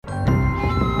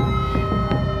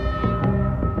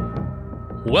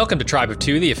Welcome to Tribe of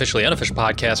Two, the officially unofficial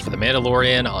podcast for The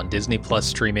Mandalorian on Disney Plus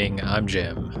streaming. I'm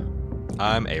Jim.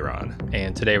 I'm Aaron.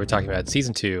 And today we're talking about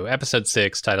Season 2, Episode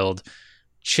 6, titled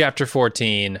Chapter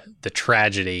 14, The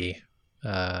Tragedy.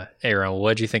 Aaron,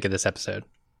 what did you think of this episode?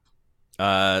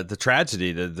 The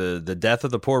tragedy, the death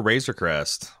of the poor Razor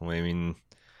Crest. I mean,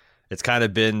 it's kind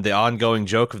of been the ongoing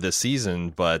joke of this season,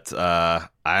 but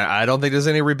I don't think there's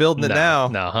any rebuilding it now.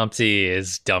 No, Humpty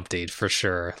is dumptied for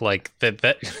sure. Like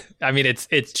that. I mean,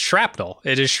 it's shrapnel.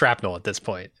 It is shrapnel at this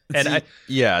point. And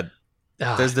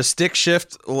there's the stick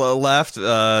shift left.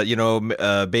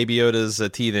 Baby Yoda's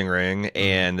teething ring,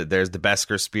 and there's the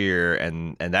Beskar spear,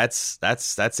 and that's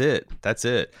it. That's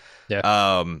it.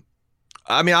 Yeah.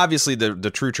 I mean, obviously,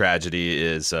 the true tragedy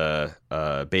is Baby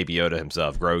Yoda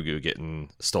himself, Grogu, getting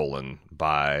stolen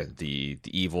by the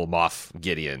evil Moff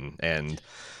Gideon. And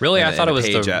really, I thought it was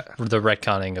the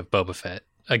retconning of Boba Fett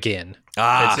again.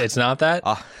 It's not that.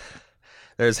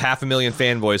 There's 500,000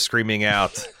 fanboys screaming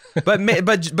out, but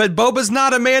Boba's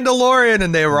not a Mandalorian,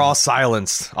 and they were all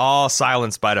silenced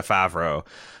by the Favreau.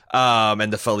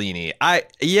 And the Fellini. I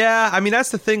mean, that's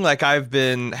the thing. Like, I've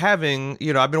been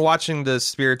watching the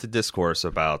spirited discourse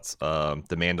about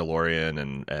the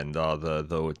Mandalorian and all the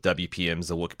WPMs,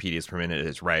 the Wikipedias per minute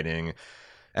is writing.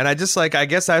 And I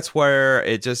guess that's where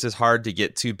it just is hard to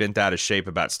get too bent out of shape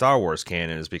about Star Wars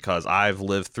canon, is because I've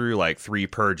lived through like 3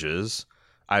 purges.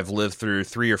 I've lived through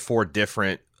 3 or 4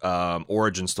 different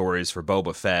origin stories for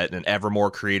Boba Fett, and ever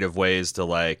more creative ways to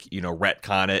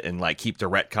retcon it and keep the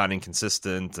retconning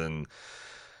consistent, and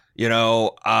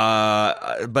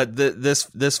but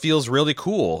this feels really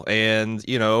cool. And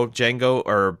Jango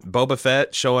or Boba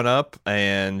Fett showing up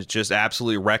and just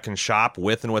absolutely wrecking shop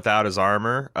with and without his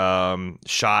armor,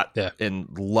 shot in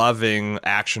loving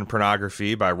action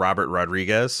pornography by Robert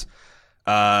Rodriguez.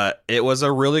 It was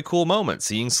a really cool moment.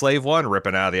 Seeing Slave One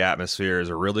ripping out of the atmosphere is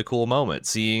a really cool moment.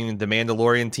 Seeing the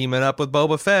Mandalorian teaming up with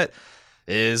Boba Fett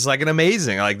is like an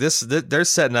amazing, they're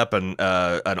setting up an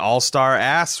all-star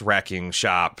ass wrecking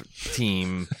shop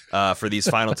team for these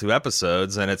final 2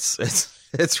 episodes, and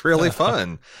it's really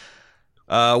fun.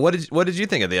 What did you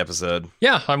think of the episode?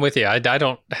 Yeah, I'm with you. I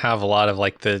don't have a lot of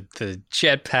the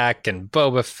jetpack and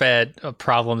Boba Fett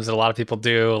problems that a lot of people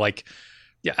do.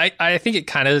 Yeah, I think it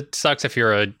kind of sucks if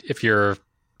you're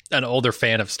an older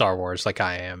fan of Star Wars like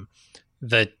I am,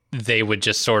 that they would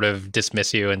just sort of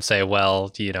dismiss you and say,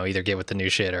 well, either get with the new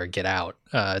shit or get out.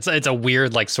 It's a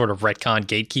weird sort of retcon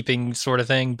gatekeeping sort of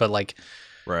thing, but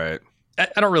right. I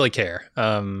don't really care.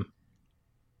 Okay,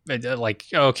 so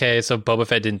Boba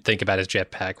Fett didn't think about his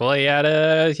jetpack. Well, he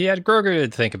had Grogu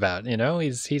to think about.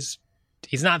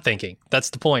 He's not thinking.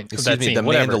 That's the point. Excuse me, the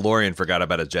Mandalorian forgot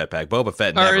about his jetpack. Boba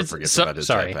Fett never forgets about his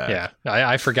jetpack. Yeah,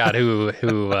 I forgot who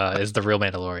is the real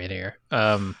Mandalorian here.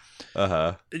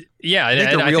 Yeah, I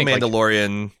think the real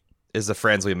Mandalorian is the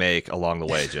friends we make along the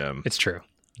way, Jim. It's true.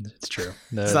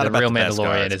 The real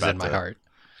Mandalorian is in my heart.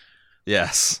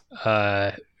 Yes.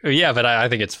 Yeah, but I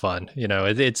think it's fun.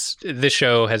 This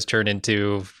show has turned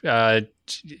into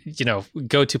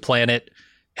go to planet,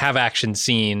 have action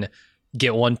scene,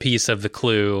 get one piece of the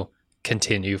clue,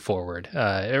 continue forward,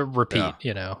 repeat,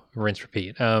 rinse,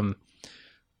 repeat.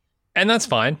 And that's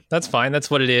fine. That's fine. That's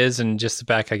what it is. And just sit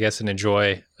back, I guess, and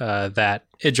enjoy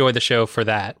enjoy the show for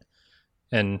that.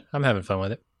 And I'm having fun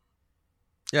with it.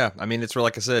 Yeah. I mean, it's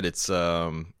like I said, it's,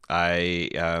 my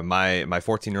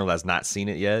 14-year-old has not seen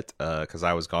it yet, cause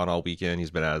I was gone all weekend.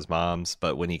 He's been at his mom's,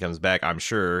 but when he comes back, I'm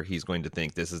sure he's going to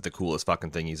think this is the coolest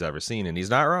fucking thing he's ever seen. And he's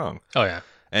not wrong. Oh yeah.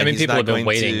 And people have been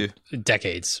waiting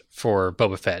decades for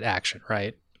Boba Fett action,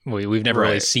 right? We've never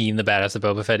really seen the badass that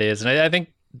Boba Fett is. And I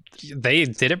think they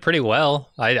did it pretty well.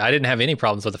 I didn't have any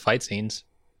problems with the fight scenes.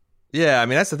 Yeah, I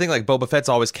mean, that's the thing. Boba Fett's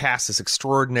always cast this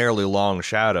extraordinarily long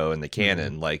shadow in the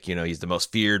canon. Mm-hmm. He's the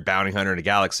most feared bounty hunter in the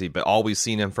galaxy, but all we've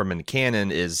seen him from in the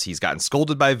canon is he's gotten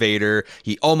scolded by Vader.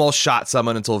 He almost shot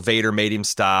someone until Vader made him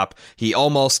stop. He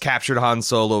almost captured Han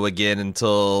Solo again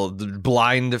until the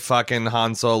blind fucking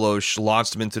Han Solo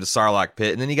launched him into the Sarlacc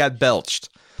pit, and then he got belched.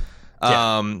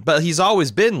 Yeah. But he's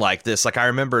always been like this. I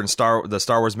remember in the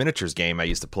Star Wars miniatures game I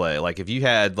used to play. If you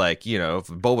had if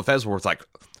Boba Fett's worth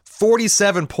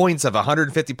 47 points of a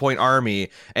 150-point army,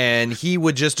 and he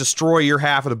would just destroy your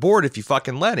half of the board if you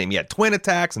fucking let him. He had twin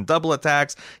attacks and double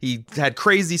attacks. He had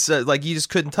crazy, you just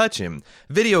couldn't touch him.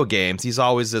 Video games, he's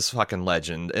always this fucking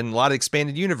legend. In a lot of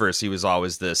expanded universe, he was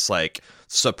always this,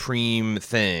 supreme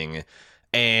thing.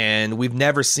 and we've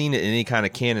never seen it in any kind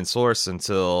of canon source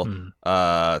until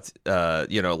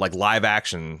like live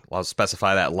action. I'll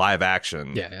specify that live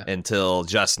action until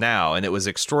just now, and it was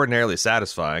extraordinarily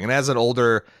satisfying. And as an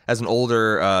older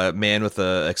man with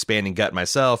a expanding gut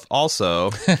myself,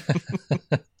 also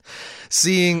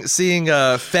seeing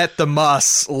Fett the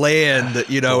Muss land,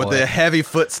 with the heavy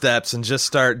footsteps and just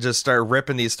start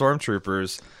ripping these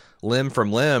stormtroopers limb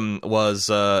from limb was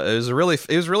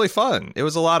really fun. It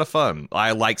was a lot of fun.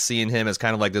 I like seeing him as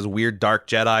kind of like this weird dark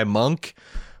Jedi monk,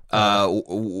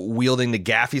 wielding the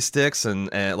gaffy sticks and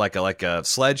like a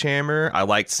sledgehammer. I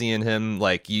liked seeing him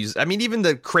like use. I mean, even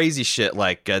the crazy shit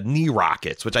like knee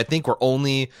rockets, which I think were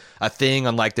only a thing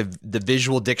on like the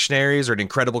visual dictionaries or the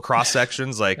incredible cross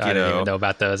sections. Like I didn't even know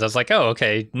about those. I was like, oh,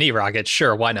 okay, knee rockets,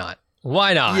 sure, why not?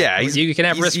 Why not? Yeah, you can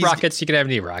have wrist rockets, you can have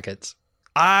knee rockets.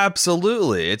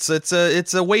 Absolutely. It's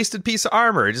a wasted piece of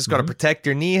armor. You just got to protect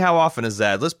your knee. How often is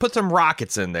that? Let's put some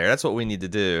rockets in there. That's what we need to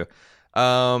do.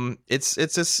 It's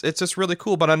just really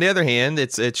cool. But on the other hand,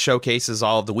 it showcases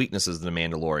all of the weaknesses of the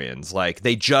Mandalorians. Like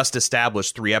they just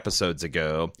established 3 episodes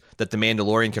ago that the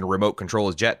Mandalorian can remote control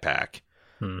his jetpack.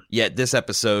 Yet this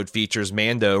episode features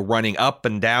Mando running up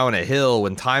and down a hill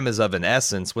when time is of an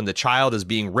essence, when the child is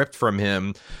being ripped from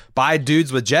him by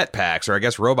dudes with jetpacks, or I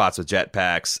guess robots with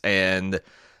jetpacks, and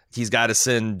he's got to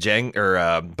send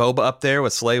Boba up there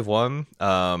with Slave One.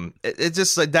 It's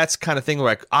just like that's kind of thing where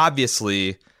like,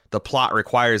 obviously the plot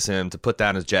requires him to put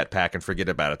down his jetpack and forget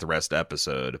about it the rest of the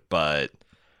episode, but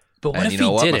what if you know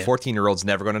he what? didn't? My 14-year-old's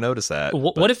never going to notice that.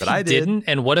 What if he didn't?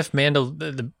 And what if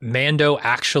Mando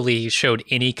actually showed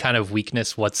any kind of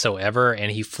weakness whatsoever,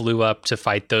 and he flew up to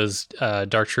fight those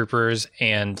Dark Troopers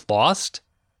and lost?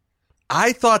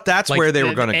 I thought that's like, where they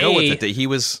were going to go with it. That he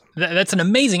was. That's an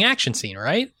amazing action scene,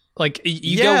 right? Like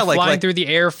you go flying through the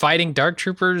air, fighting Dark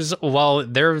Troopers while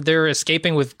they're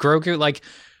escaping with Grogu, like.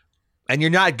 And you're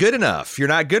not good enough. You're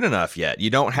not good enough yet. You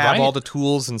don't have all the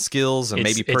tools and skills and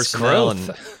maybe personnel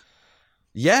and.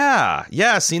 Yeah,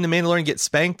 seeing the Mandalorian get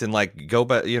spanked and like go,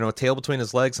 tail between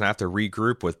his legs and have to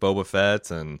regroup with Boba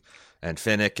Fett and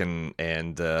Fennec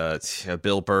and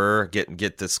Bill Burr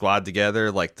get the squad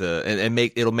together, like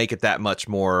it'll make it that much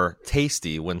more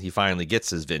tasty when he finally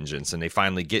gets his vengeance and they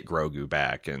finally get Grogu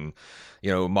back and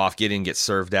Moff Gideon gets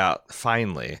served out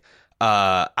finally.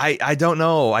 I don't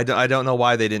know. I don't know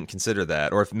why they didn't consider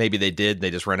that, or if maybe they did, they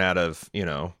just ran out of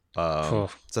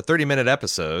it's a 30-minute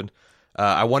episode.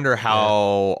 I wonder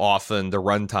how often the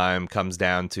runtime comes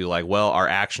down to like, well, our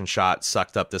action shot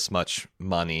sucked up this much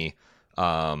money,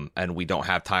 and we don't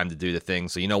have time to do the thing.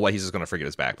 So you know what? He's just going to forget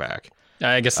his backpack.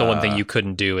 I guess the one thing you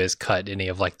couldn't do is cut any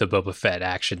of like the Boba Fett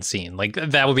action scene. Like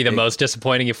that would be the most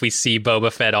disappointing if we see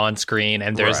Boba Fett on screen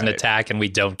and there's an attack and we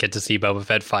don't get to see Boba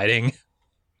Fett fighting.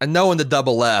 And knowing the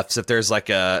double Fs, if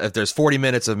there's 40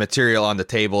 minutes of material on the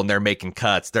table and they're making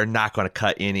cuts, they're not going to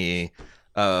cut any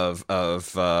of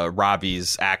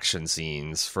Robbie's action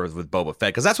scenes with Boba Fett,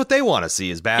 because that's what they want to see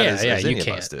as bad as any of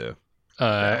us do.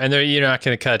 And you're not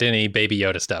going to cut any Baby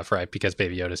Yoda stuff, right? Because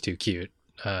Baby Yoda's too cute.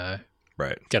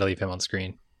 Right. Got to leave him on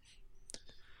screen.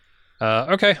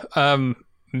 Okay.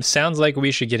 Sounds like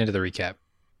we should get into the recap.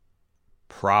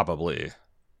 Probably.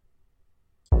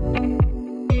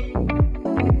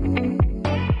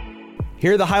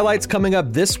 Here are the highlights coming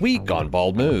up this week on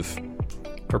Bald Move.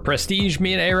 For Prestige,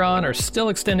 me and Aaron are still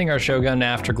extending our Shogun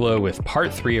Afterglow with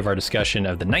part 3 of our discussion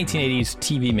of the 1980s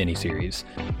TV miniseries.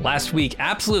 Last week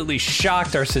absolutely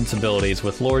shocked our sensibilities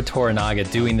with Lord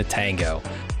Toranaga doing the tango.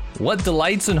 What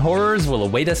delights and horrors will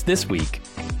await us this week?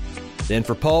 Then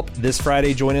for Pulp, this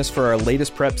Friday join us for our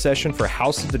latest prep session for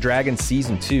House of the Dragon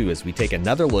Season 2 as we take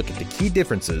another look at the key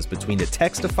differences between the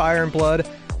text of Fire and Blood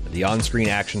and the on-screen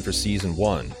action for Season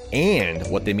 1, and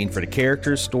what they mean for the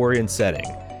characters, story, and setting.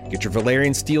 Get your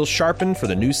Valerian steel sharpened for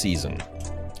the new season.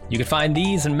 You can find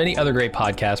these and many other great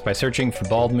podcasts by searching for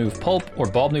Bald Move Pulp or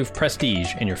Bald Move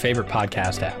Prestige in your favorite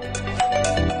podcast app.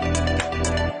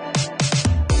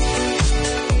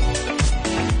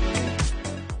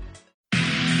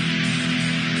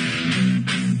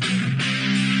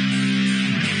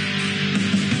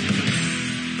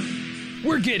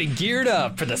 We're getting geared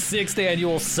up for the 6th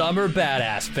annual Summer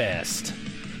Badass Fest.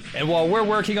 And while we're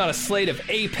working on a slate of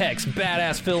apex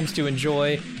badass films to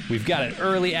enjoy, we've got an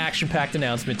early action-packed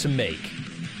announcement to make.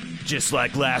 Just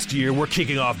like last year, we're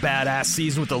kicking off Badass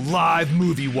Season with a live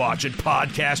movie watch and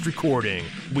podcast recording.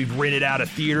 We've rented out a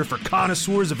theater for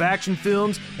connoisseurs of action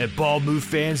films and Bald Move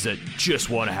fans that just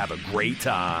want to have a great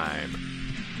time.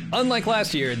 Unlike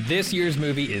last year, this year's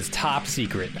movie is top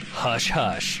secret. Hush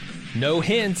hush. No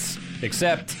hints,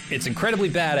 except it's incredibly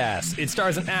badass. It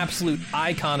stars an absolute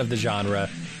icon of the genre.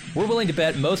 We're willing to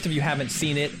bet most of you haven't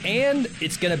seen it, and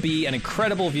it's going to be an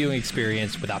incredible viewing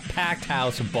experience with a packed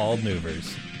house of bald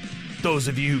movers. Those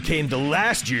of you who came to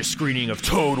last year's screening of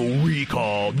Total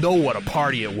Recall know what a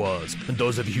party it was. And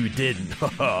those of you who didn't,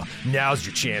 now's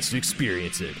your chance to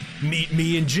experience it. Meet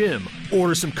me and Jim,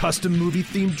 order some custom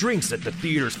movie-themed drinks at the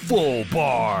theater's full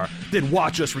bar, then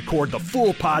watch us record the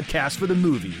full podcast for the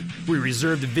movie. We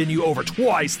reserved the venue over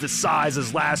twice the size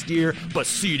as last year, but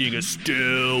seating is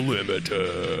still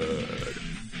limited.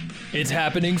 It's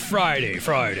happening Friday,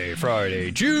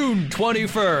 June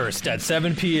 21st at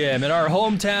 7 p.m. in our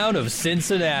hometown of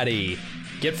Cincinnati.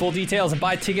 Get full details and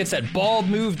buy tickets at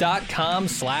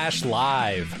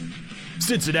baldmove.com/live.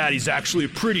 Cincinnati's actually a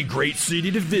pretty great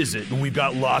city to visit, and we've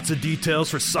got lots of details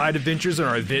for side adventures on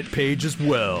our event page as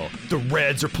well. The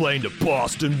Reds are playing the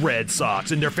Boston Red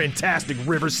Sox in their fantastic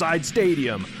Riverside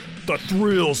Stadium. The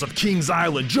thrills of Kings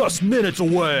Island just minutes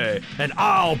away, and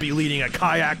I'll be leading a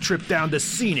kayak trip down the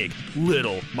scenic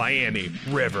Little Miami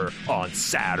River on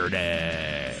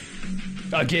Saturday.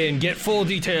 Again, get full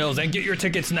details and get your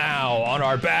tickets now on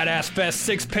our Badass Fest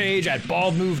 6 page at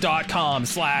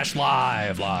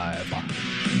baldmove.com/live.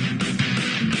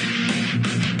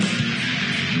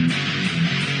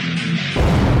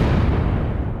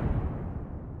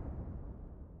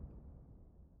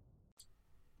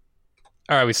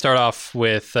 All right, we start off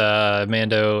with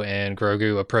Mando and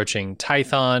Grogu approaching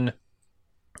Tython.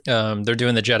 They're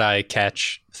doing the Jedi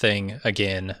catch thing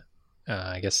again.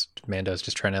 I guess Mando's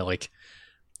just trying to like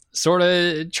sort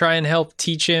of try and help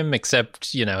teach him,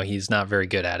 except, you know, he's not very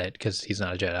good at it because he's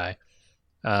not a Jedi.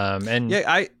 And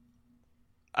yeah,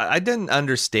 I didn't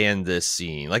understand this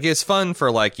scene. Like, it's fun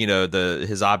for, like, you know,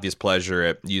 his obvious pleasure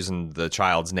at using the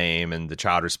child's name and the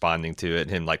child responding to it,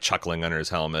 and him like chuckling under his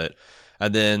helmet.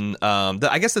 And then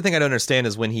I guess the thing I don't understand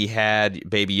is when he had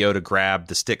Baby Yoda grab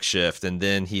the stick shift and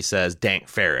then he says Dank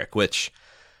Farrik, which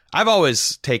I've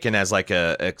always taken as like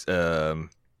an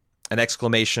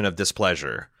exclamation of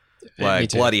displeasure.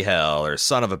 Like bloody hell or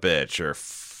son of a bitch or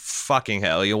fucking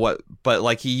hell. You know what? But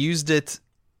like he used it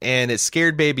and it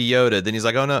scared Baby Yoda. Then he's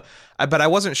like, oh no. But I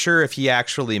wasn't sure if he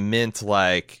actually meant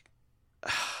like...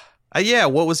 yeah,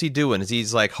 what was he doing? Is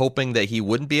he's like hoping that he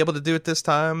wouldn't be able to do it this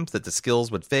time, that the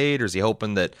skills would fade, or is he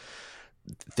hoping that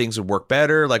things would work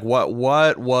better? Like, what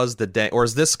was the or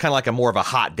is this kind of like a more of a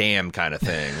hot damn kind of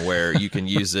thing where you can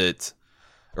use it,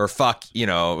 or fuck, you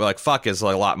know, like fuck is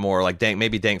like a lot more like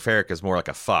maybe Dank Farrik is more like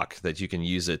a fuck that you can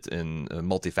use it in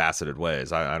multifaceted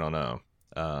ways. I don't know.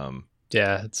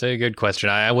 Yeah, it's a good question.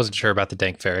 I wasn't sure about the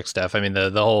Dank Farrik stuff. I mean,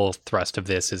 the whole thrust of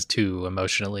this is to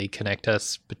emotionally connect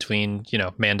us between, you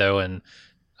know, Mando and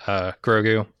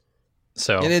Grogu.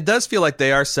 So, and it does feel like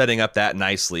they are setting up that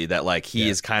nicely, that like he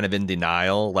is kind of in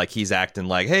denial. Like he's acting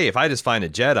like, hey, if I just find a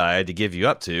Jedi to give you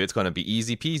up to, it's going to be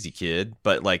easy peasy, kid.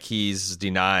 But like he's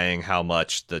denying how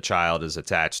much the child is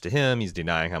attached to him. He's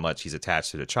denying how much he's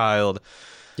attached to the child.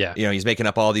 Yeah. You know, he's making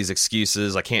up all these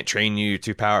excuses. I can't train you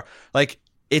to power. Like,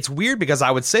 it's weird because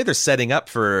I would say they're setting up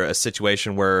for a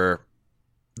situation where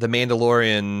the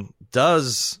Mandalorian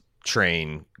does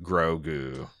train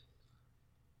Grogu.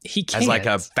 He can't. As like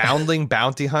a foundling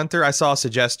bounty hunter. I saw a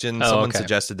suggestion. Someone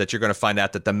suggested that you're going to find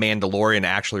out that the Mandalorian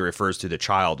actually refers to the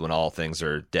child when all things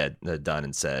are done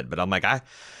and said. But I'm like, I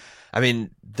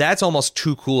mean, that's almost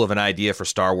too cool of an idea for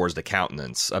Star Wars to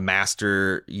countenance. A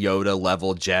Master Yoda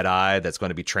level Jedi that's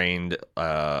going to be trained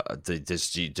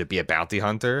to be a bounty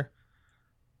hunter.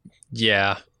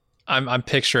 Yeah, I'm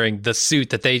picturing the suit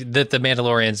that the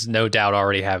Mandalorians no doubt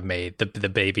already have made, the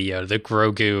Baby Yoda, the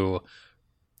Grogu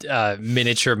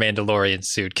miniature Mandalorian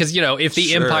suit. Because, you know, if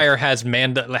the Empire has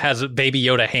Baby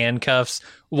Yoda handcuffs,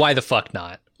 why the fuck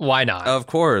not? Why not? Of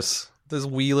course, those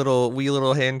wee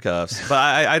little handcuffs. But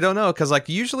I don't know, because like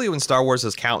usually when Star Wars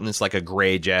has countenanced like a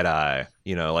gray Jedi,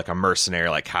 you know, like a mercenary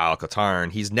like Kyle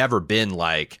Katarn, he's never been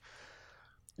like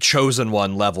chosen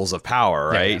one levels of power,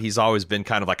 right? Yeah. He's always been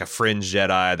kind of like a fringe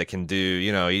Jedi that can do,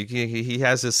 you know, he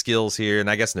has his skills here,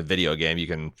 and I guess in a video game you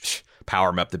can power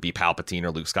him up to be Palpatine or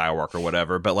Luke Skywalker or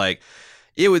whatever, but like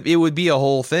it would be a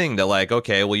whole thing to like,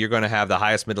 okay, well, you're going to have the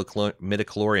highest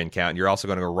midichlorian count, and you're also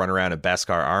going to go run around in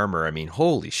Beskar armor. I mean,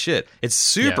 holy shit, it's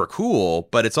super cool,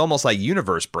 but it's almost like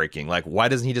universe breaking. Like, why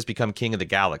doesn't he just become king of the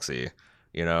galaxy,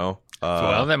 you know?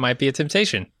 Well, that might be a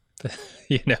temptation.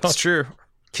 You know, it's true.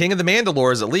 King of the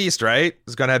Mandalores, at least, right?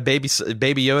 Is going to have baby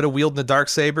Yoda wielding the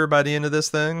Darksaber by the end of this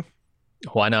thing.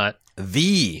 Why not?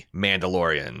 The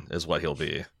Mandalorian is what he'll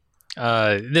be.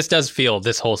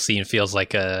 This whole scene feels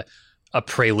like a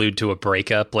prelude to a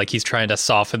breakup. Like he's trying to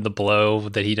soften the blow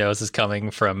that he knows is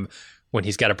coming from when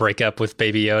he's got to break up with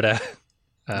Baby Yoda.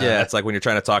 Yeah, it's like when you're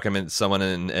trying to talk him into someone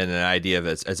in an idea of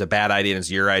it's a bad idea and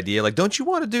it's your idea. Like, don't you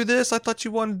want to do this? I thought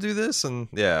you wanted to do this. And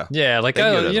yeah. Yeah, like,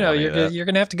 Thank oh, you, you're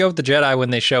going to have to go with the Jedi when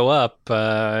they show up.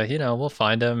 We'll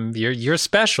find them. You're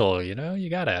special, you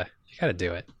gotta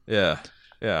do it. Yeah.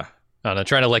 Yeah. I don't know,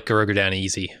 trying to let Grogu down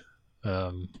easy.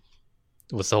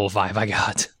 Was the whole vibe I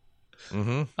got.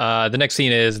 Mm-hmm. The next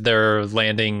scene is they're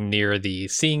landing near the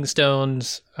Seeing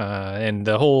Stones, and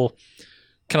the whole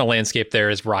kind of landscape there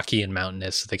is rocky and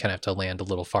mountainous, so they kind of have to land a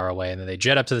little far away, and then they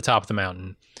jet up to the top of the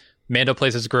mountain. Mando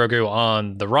places Grogu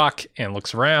on the rock and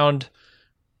looks around,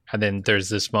 and then there's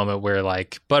this moment where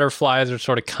like butterflies are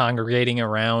sort of congregating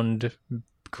around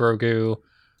Grogu,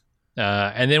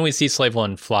 and then we see Slave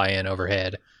One fly in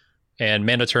overhead, and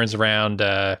Mando turns around.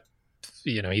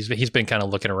 He's been kind of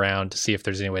looking around to see if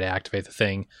there's any way to activate the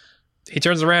thing. He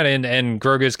turns around and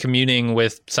Grogu's communing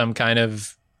with some kind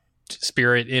of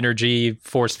spirit energy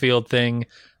force field thing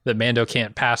that Mando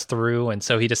can't pass through, and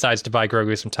so he decides to buy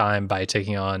Grogu some time by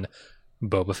taking on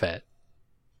Boba Fett.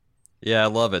 Yeah, I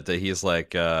love it that he's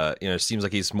like, seems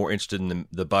like he's more interested in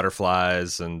the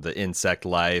butterflies and the insect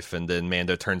life, and then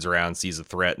Mando turns around, sees a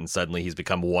threat, and suddenly he's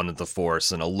become one with the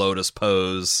Force in a lotus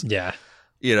pose. Yeah.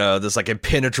 This like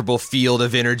impenetrable field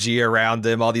of energy around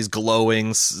him, all these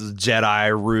glowing Jedi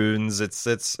runes. It's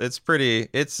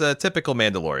a typical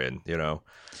Mandalorian,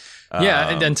 Yeah,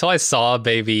 until I saw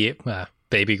baby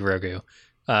Grogu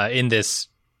in this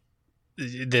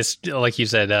like you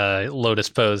said lotus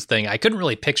pose thing, I couldn't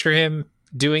really picture him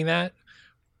doing that,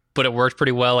 but it worked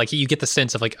pretty well. Like you get the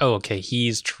sense of like, oh, okay,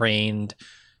 he's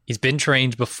been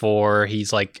trained before.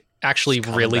 He's like actually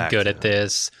really good at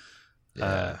this.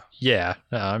 Yeah.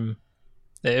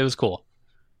 It was cool,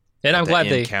 and I'm glad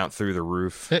they count through the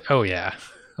roof. Oh yeah,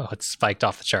 it's spiked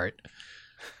off the chart.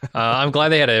 I'm glad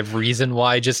they had a reason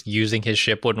why just using his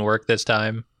ship wouldn't work this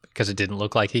time, because it didn't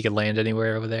look like he could land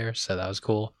anywhere over there. So that was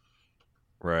cool.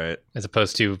 Right. As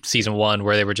opposed to season 1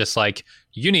 where they were just like,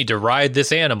 you need to ride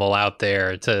this animal out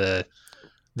there to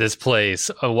this place.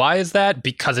 Why is that?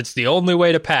 Because it's the only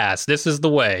way to pass. This is the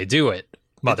way. Do it,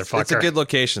 motherfucker. It's a good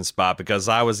location spot, because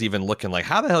I was even looking like,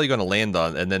 how the hell are you going to land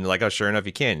on? And then like, oh, sure enough,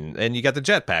 you can. And you got the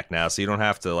jetpack now, so you don't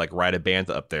have to like ride a bantha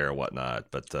up there or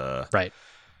whatnot. But right.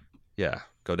 Yeah.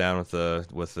 Go down with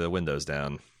the windows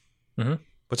down. Mm-hmm.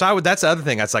 That's the other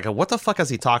thing. It's like, what the fuck is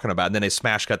he talking about? And then they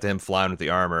smash cut to him flying with the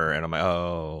armor, and I'm like,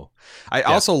 oh. I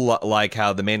also like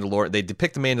how they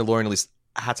depict the Mandalorian, at least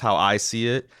that's how I see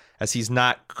it, as he's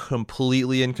not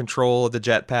completely in control of the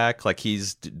jetpack. Like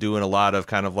he's doing a lot of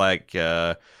kind of like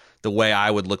the way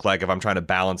I would look like if I'm trying to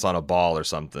balance on a ball or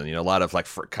something. A lot of like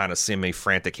kind of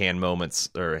semi-frantic hand movements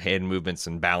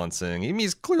and balancing. I mean,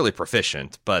 he's clearly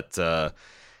proficient, but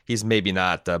he's maybe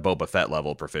not Boba Fett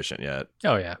level proficient yet.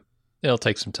 Oh, yeah. It'll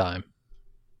take some time.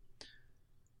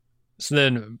 So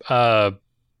then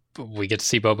we get to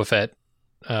see Boba Fett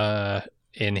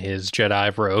in his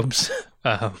Jedi robes.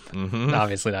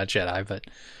 Obviously not Jedi, but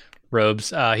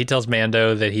robes. He tells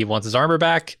Mando that he wants his armor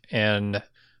back, and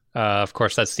of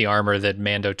course that's the armor that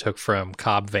Mando took from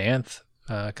Cobb Vanth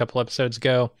a couple episodes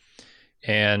ago.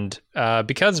 And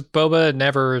because Boba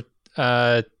never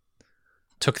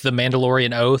took the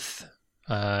Mandalorian oath,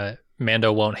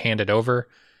 Mando won't hand it over.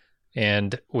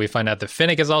 And we find out that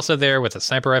Finnick is also there with a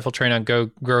sniper rifle trained on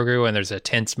Grogu, and there's a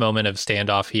tense moment of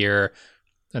standoff here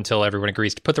until everyone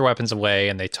agrees to put their weapons away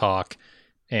and they talk.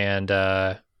 And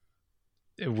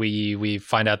we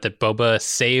find out that Boba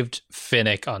saved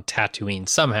Finnick on Tatooine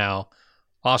somehow,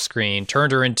 off screen,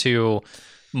 turned her into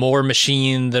more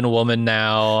machine than woman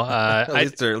now.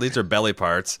 At least her belly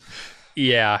parts.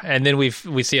 Yeah, and then we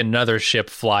see another ship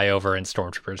fly over and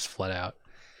stormtroopers flood out.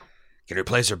 Can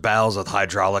replace her bowels with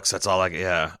hydraulics. That's all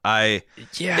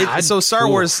So Star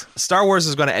Wars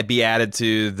is going to be added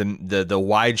to the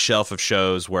wide shelf of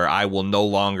shows where I will no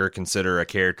longer consider a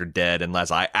character dead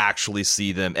unless I actually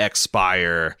see them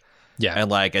expire. Yeah, and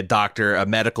like a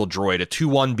medical droid, a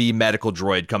 21B medical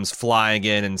droid comes flying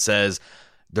in and says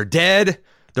they're dead.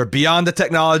 They're beyond the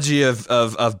technology of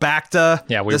Bacta.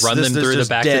 Yeah, we run them through the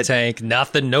Bacta tank.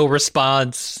 Nothing, no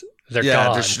response. They're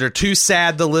gone. They're too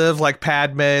sad to live like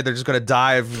Padme. They're just going to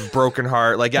die of broken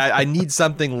heart. Like, I need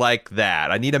something like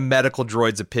that. I need a medical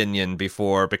droid's opinion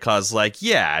because, like,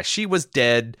 yeah, she was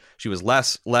dead. She was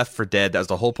left for dead. That was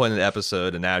the whole point of the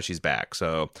episode, and now she's back.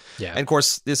 So, yeah. And, of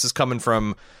course, this is coming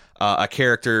from a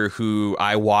character who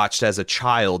I watched as a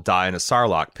child die in a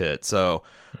Sarlacc pit. So,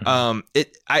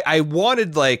 I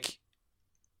wanted, like...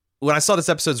 when I saw this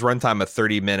episode's runtime of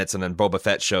 30 minutes and then Boba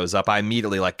Fett shows up, I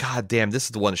immediately like, God damn, this is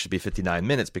the one that should be 59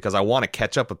 minutes because I want to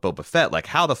catch up with Boba Fett. Like,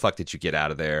 how the fuck did you get out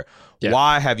of there? Yeah.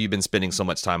 Why have you been spending so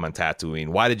much time on Tatooine?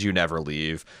 Why did you never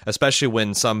leave? Especially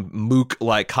when some mook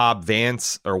like Cobb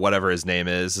Vance or whatever his name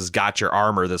is has got your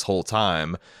armor this whole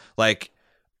time. Like,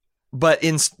 but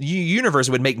in universe,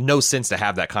 it would make no sense to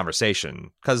have that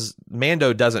conversation because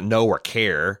Mando doesn't know or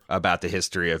care about the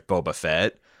history of Boba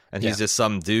Fett. And he's just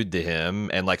some dude to him.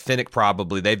 And like Fennec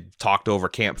probably, they've talked over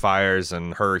campfires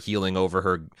and her healing over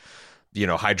her,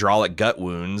 hydraulic gut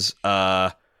wounds.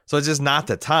 So it's just not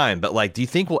the time. But like, do you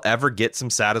think we'll ever get some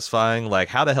satisfying, like,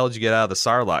 how the hell did you get out of the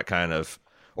Sarlacc kind of?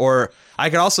 Or I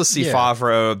could also see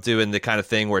Favreau doing the kind of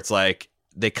thing where it's like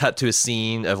they cut to a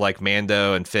scene of like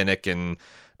Mando and Fennec and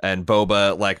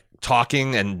Boba like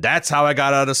talking, and that's how I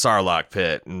got out of Sarlacc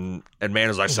pit. And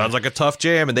Mando's like, sounds like a tough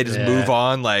jam. And they just move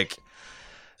on like.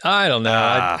 I don't know.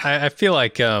 I feel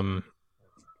like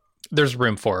there's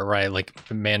room for it, right? Like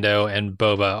Mando and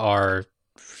Boba are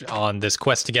on this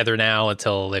quest together now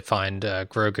until they find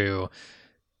Grogu,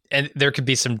 and there could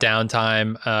be some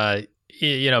downtime.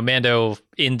 Mando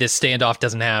in this standoff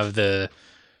doesn't have the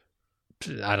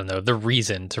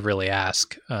reason to really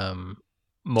ask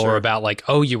more about like,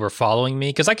 oh, you were following me,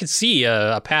 because I could see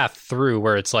a path through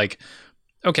where it's like,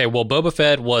 okay, well, Boba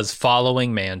Fett was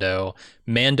following Mando.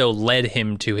 Mando led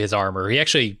him to his armor. He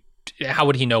actually, how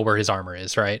would he know where his armor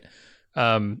is, right?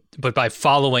 But by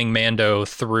following Mando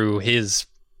through his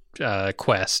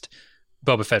quest,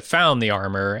 Boba Fett found the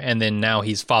armor, and then now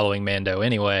he's following Mando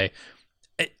anyway.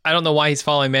 I don't know why he's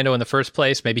following Mando in the first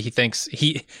place. Maybe he thinks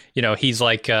he's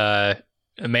like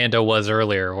Mando was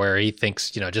earlier, where he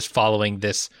thinks, just following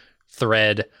this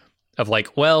thread of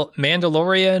like, well,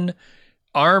 Mandalorian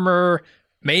armor.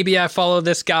 Maybe I follow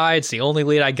this guy. It's the only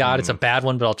lead I got. It's a bad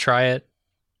one, but I'll try it.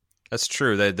 That's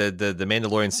true. The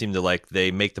Mandalorians seem to like, they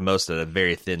make the most out of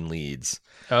very thin leads.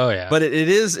 Oh yeah. But it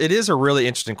is a really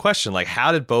interesting question. Like,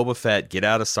 how did Boba Fett get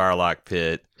out of Sarlacc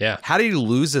pit? Yeah. How did he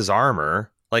lose his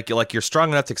armor? Like you're strong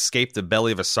enough to escape the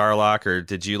belly of a Sarlacc, or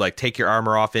did you like take your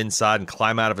armor off inside and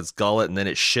climb out of its gullet, and then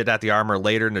it shit out the armor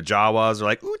later, and the Jawas are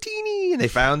like, ooh, teeny, and they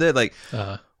found it? Like,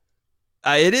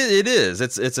 it is.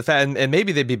 It's a fact, and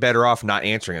maybe they'd be better off not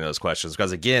answering those questions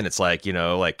because again, it's like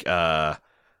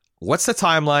what's the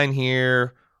timeline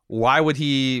here? Why would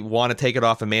he want to take it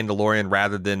off a Mandalorian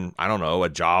rather than, I don't know, a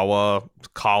Jawa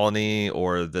colony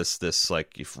or this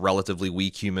like relatively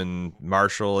weak human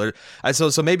marshal?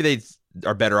 So maybe they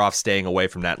are better off staying away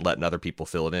from that and letting other people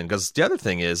fill it in. Because the other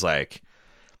thing is like,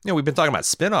 we've been talking about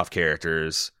spin-off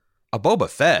characters. A Boba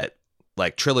Fett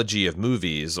like trilogy of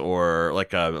movies or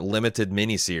like a limited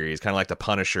miniseries, kind of like the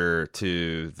Punisher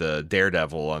to the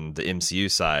Daredevil on the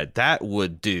MCU side, that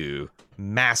would do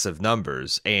massive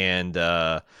numbers. And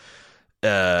I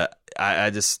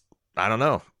don't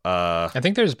know. I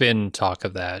think there's been talk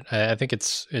of that. I think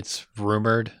it's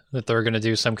rumored that they're going to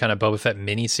do some kind of Boba Fett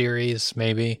miniseries,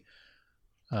 maybe.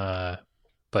 But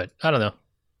I don't know.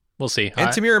 We'll see. And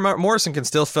Tamir Morrison can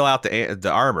still fill out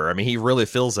the armor. I mean, he really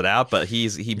fills it out, but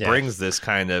he brings this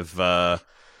kind of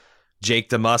Jake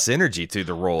DeMuss energy to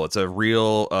the role. It's a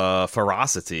real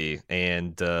ferocity,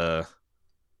 and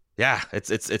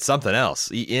it's something else.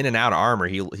 In and out of armor,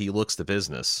 he looks the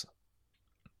business.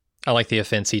 I like the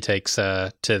offense he takes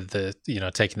to the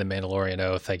taking the Mandalorian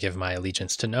oath. I give my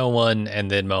allegiance to no one,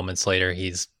 and then moments later,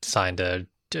 he's signed a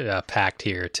pact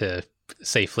here to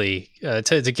safely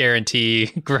to guarantee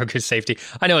Grogu's safety.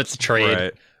 I know it's a trade,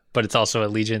 right, but it's also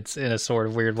allegiance in a sort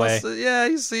of weird way. Yeah,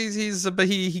 but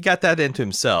he got that into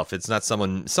himself. It's not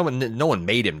someone. No one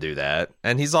made him do that,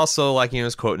 and he's also like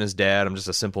he's quoting his dad. I'm just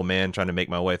a simple man trying to make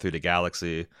my way through the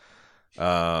galaxy.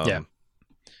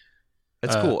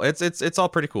 It's cool. It's all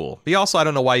pretty cool. But also, I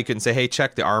don't know why you couldn't say, hey,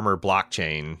 check the armor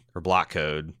blockchain or block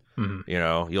code.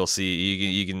 Mm-hmm. You'll see.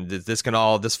 You can. This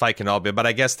fight can all be. But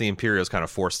I guess the Imperials kind of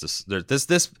forced this.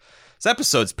 This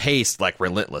episode's paced like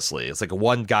relentlessly. It's like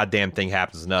one goddamn thing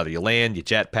happens to another. You land, you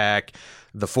jetpack,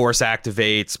 the Force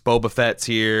activates. Boba Fett's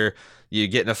here. You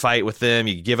get in a fight with them.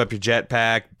 You give up your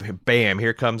jetpack. Bam!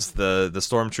 Here comes the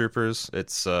stormtroopers.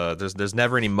 It's there's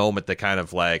never any moment that kind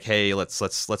of like, hey, let's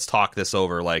talk this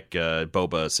over, like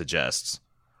Boba suggests.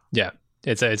 Yeah,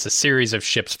 it's a series of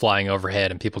ships flying overhead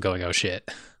and people going, oh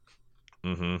shit.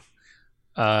 Mm-hmm.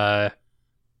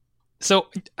 So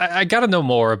I got to know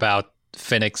more about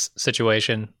Fennec's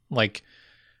situation, like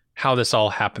how this all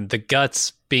happened. The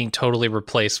guts being totally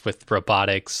replaced with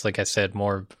robotics. Like I said,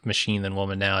 more machine than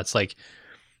woman now. It's like,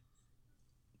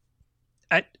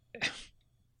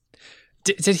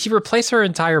 Did he replace her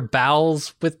entire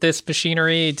bowels with this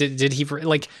machinery? Did he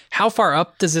like, how far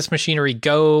up does this machinery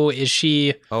go? Is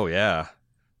she? Oh yeah,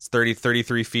 it's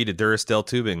 33 feet of Duracell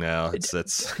tubing now. It's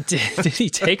did he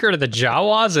take her to the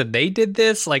Jawas and they did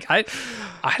this? Like I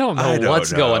don't know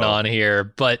what's going on here,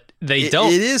 but they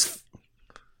don't. It is.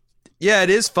 Yeah,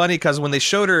 it is funny because when they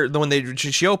showed her,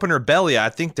 she opened her belly, I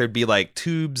think there'd be like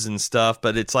tubes and stuff,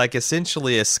 but it's like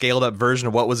essentially a scaled up version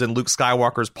of what was in Luke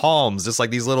Skywalker's palms, just like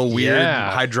these little weird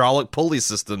hydraulic pulley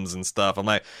systems and stuff. I'm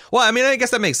like, well, I mean, I guess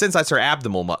that makes sense. That's her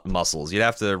abdominal muscles. You'd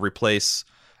have to replace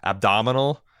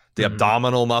abdominal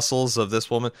muscles of this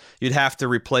woman. You'd have to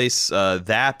replace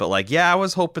that, but like, yeah, I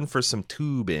was hoping for some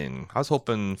tubing. I was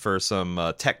hoping for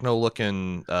some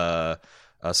techno-looking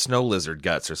snow lizard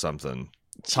guts or something.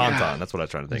 Tauntaun, that's what I was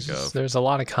trying to think of. There's a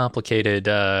lot of complicated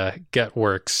gut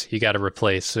works you got to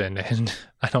replace, and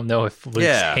I don't know if Luke's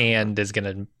hand is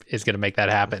gonna make that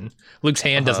happen. Luke's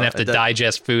hand doesn't have to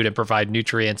digest food and provide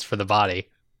nutrients for the body.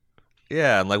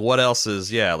 Yeah, and like what else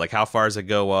is like how far does it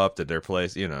go up? Did they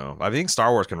replace? I think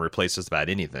Star Wars can replace just about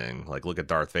anything. Like look at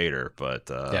Darth Vader, but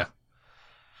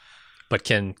But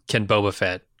can Boba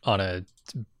Fett on a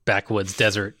backwoods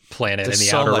desert planet There's in the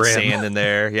so outer much rim? sand in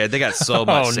there. Yeah, they got so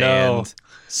much sand. No.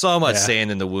 So much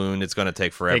sand in the wound. It's going to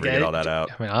take forever to get all that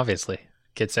out. I mean, obviously,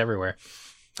 gets everywhere.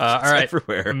 All right,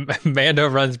 everywhere. Mando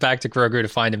runs back to Grogu to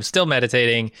find him still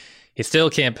meditating. He still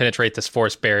can't penetrate this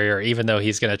force barrier, even though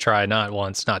he's going to try not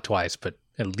once, not twice, but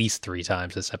at least 3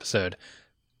 times this episode.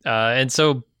 And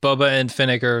so Boba and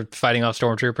Finnick are fighting off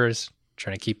stormtroopers,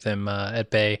 trying to keep them at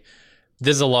bay.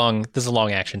 This is a long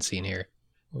action scene here.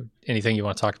 Anything you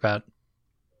want to talk about?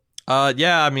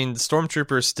 Yeah, I mean, the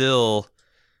stormtroopers still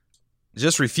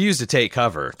just refuse to take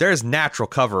cover. There's natural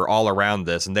cover all around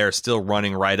this, and they're still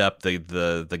running right up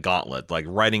the gauntlet, like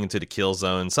right into the kill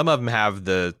zone. Some of them have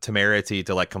the temerity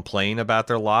to like complain about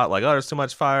their lot, like, oh, there's too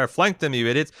much fire. Flank them, you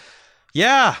idiots.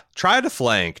 Yeah, try to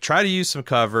flank. Try to use some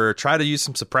cover. Try to use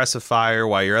some suppressive fire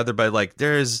while your other, but like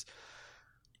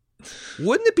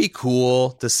wouldn't it be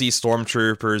cool to see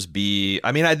stormtroopers be?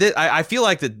 I mean, I feel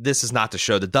like that this is not to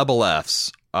show the double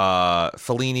Fs.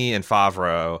 Fellini and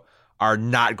Favreau are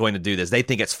not going to do this. They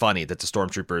think it's funny that the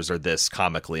stormtroopers are this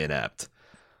comically inept.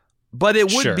 But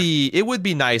it would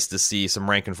be nice to see some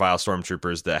rank and file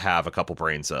stormtroopers that have a couple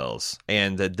brain cells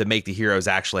and to make the heroes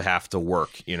actually have to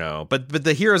work, But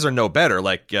the heroes are no better.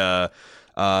 Like the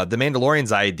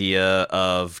Mandalorian's idea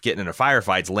of getting into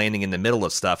firefights, landing in the middle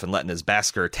of stuff and letting his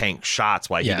Beskar tank shots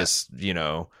while he just,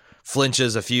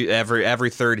 flinches every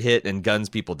third hit and guns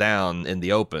people down in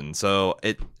the open. So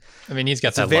he's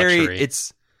got that luxury.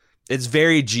 It's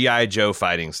very G.I. Joe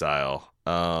fighting style.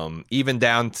 Even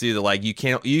down to the like you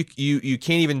can't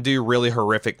even do really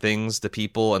horrific things to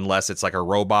people unless it's like a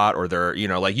robot or they're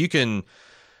like you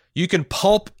can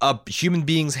pulp a human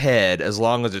being's head as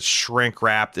long as it's shrink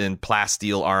wrapped in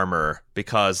plasteel armor,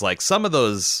 because like some of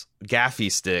those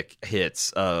gaffy stick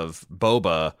hits of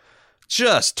Boba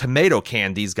just tomato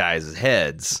can these guys'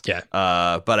 heads. Yeah.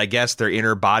 But I guess their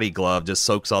inner body glove just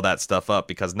soaks all that stuff up,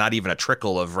 because not even a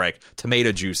trickle of like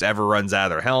tomato juice ever runs out of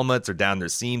their helmets or down their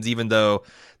seams, even though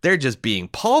they're just being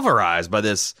pulverized by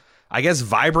this, I guess,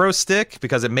 vibro stick,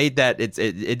 because it made that it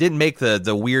didn't make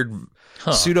the weird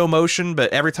pseudo motion,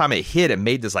 but every time it hit, it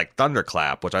made this like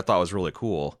thunderclap, which I thought was really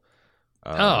cool.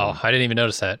 I didn't even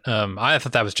notice that. I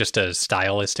thought that was just a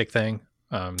stylistic thing.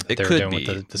 It they were could doing be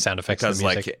with the sound effects because and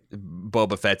the music. like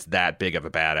Boba Fett's that big of a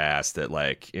badass that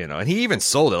like and he even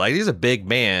sold it. Like he's a big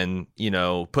man,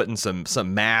 putting some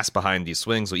mass behind these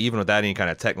swings. So even without any kind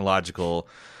of technological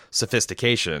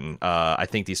sophistication, I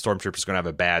think these stormtroopers are going to have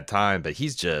a bad time. But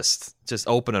he's just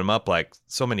opening them up like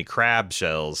so many crab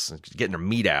shells, getting their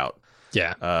meat out.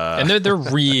 Yeah, and they're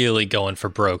really going for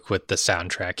broke with the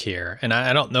soundtrack here, and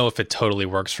I don't know if it totally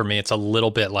works for me. It's a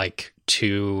little bit like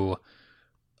too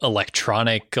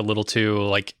electronic, a little too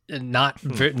like not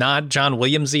John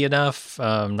Williamsy enough,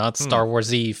 not Star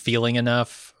Warsy feeling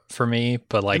enough for me.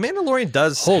 But like The Mandalorian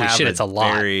does holy have shit, it's a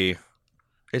lot. It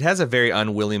has a very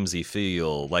un-Williamsy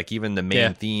feel. Like even the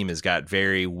main theme has got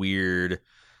very weird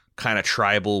kind of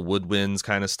tribal woodwinds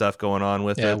kind of stuff going on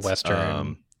with it.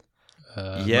 Western.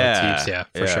 Motifs,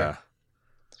 for sure.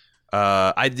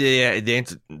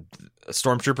 The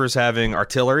stormtroopers having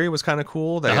artillery was kind of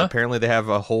cool. Apparently they have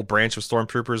a whole branch of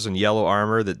stormtroopers in yellow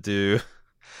armor that do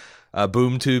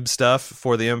boom tube stuff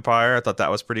for the Empire. I thought that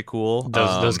was pretty cool.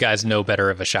 Those guys know better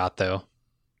of a shot though.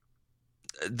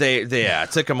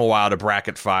 It took them a while to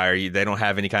bracket fire. They don't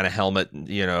have any kind of helmet,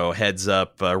 heads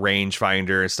up range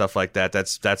finder and stuff like that.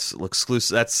 That's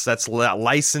exclusive. That's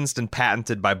licensed and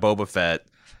patented by Boba Fett.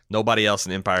 Nobody else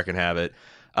in Empire can have it.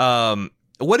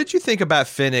 What did you think about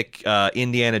Finnick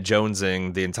Indiana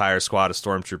Jonesing the entire squad of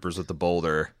stormtroopers with the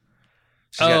boulder?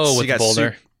 With the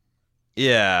boulder.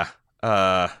 Yeah.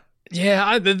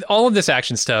 Yeah, all of this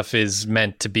action stuff is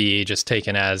meant to be just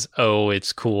taken as, oh,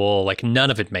 it's cool. Like, none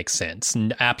of it makes sense.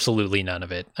 Absolutely none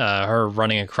of it. Her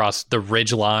running across the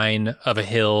ridge line of a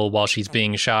hill while she's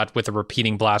being shot with a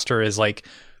repeating blaster is like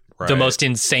the most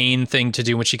insane thing to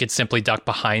do when she could simply duck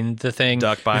behind the thing.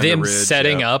 Duck behind the ridge,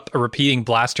 setting up a repeating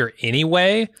blaster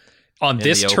anyway on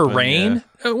this terrain.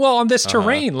 Well, on this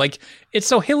terrain, like, it's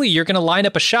so hilly, you're going to line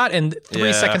up a shot and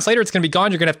 3 seconds later it's going to be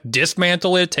gone. You're going to have to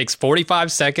dismantle it. It takes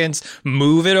 45 seconds,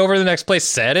 move it over to the next place,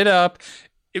 set it up.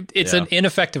 It's an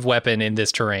ineffective weapon in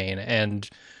this terrain, and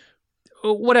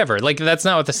whatever. Like, that's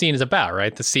not what the scene is about,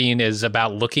 right? The scene is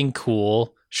about looking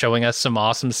cool, showing us some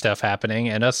awesome stuff happening,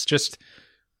 and us just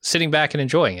sitting back and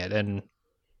enjoying it. And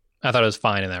I thought it was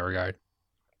fine in that regard.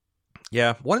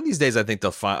 Yeah, one of these days I think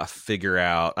they'll figure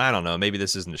out, I don't know, maybe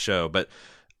this isn't a show, but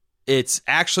it's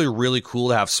actually really cool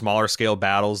to have smaller scale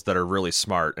battles that are really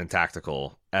smart and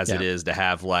tactical as it is to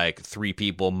have like 3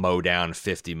 people mow down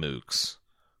 50 mooks,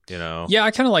 you know? Yeah,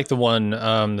 I kind of like the one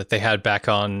that they had back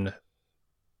on,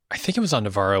 I think it was on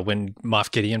Navarro when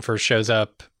Moff Gideon first shows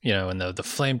up, you know, and the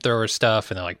flamethrower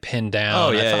stuff and they're like pinned down.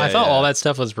 Oh, yeah, I thought all that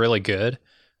stuff was really good.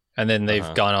 And then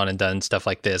they've gone on and done stuff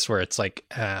like this where it's like,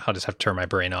 I'll just have to turn my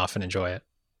brain off and enjoy it.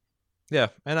 Yeah,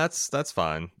 and that's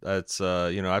fine. That's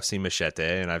you know, I've seen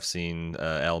Machete and I've seen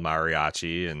El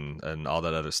Mariachi and all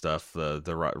that other stuff. The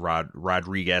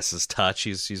Rodriguez's touch.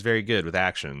 He's very good with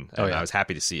action, and I was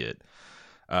happy to see it.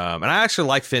 And I actually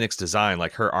like Finnick's design.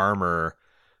 Like, her armor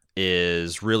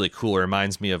is really cool. It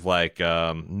reminds me of like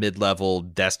mid-level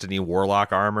Destiny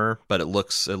Warlock armor, but it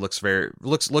looks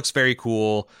very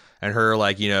cool. And her,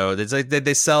 like, you know,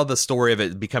 they sell the story of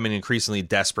it becoming an increasingly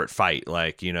desperate fight.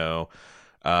 Like, you know,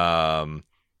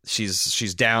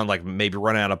 she's down, like, maybe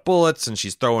running out of bullets, and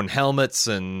she's throwing helmets,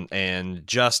 and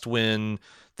just when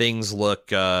things look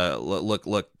tough,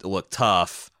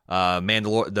 the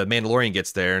Mandalorian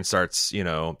gets there and starts, you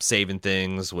know, saving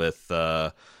things with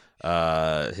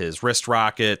his wrist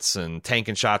rockets and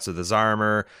tanking shots with his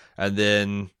armor, and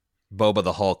then Boba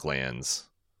the Hulk lands.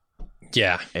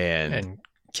 Yeah, and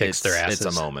kicks their asses.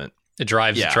 It's a moment. It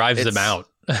drives them out.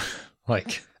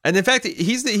 Like, and in fact,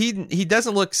 he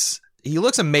doesn't look. He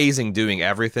looks amazing doing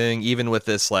everything, even with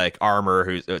this like armor.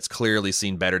 It's clearly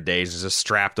seen better days. It's just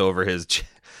strapped over his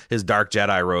dark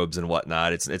Jedi robes and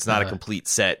whatnot. It's not a complete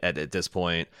set at this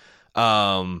point.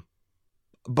 But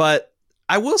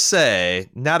I will say,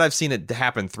 now that I've seen it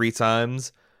happen 3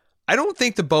 times, I don't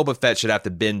think the Boba Fett should have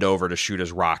to bend over to shoot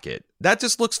his rocket. That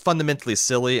just looks fundamentally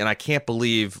silly, and I can't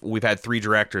believe we've had 3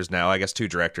 directors now, I guess 2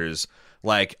 directors,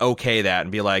 like, okay that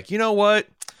and be like, you know what?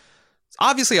 It's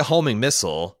obviously a homing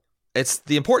missile. It's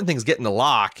the important thing is getting the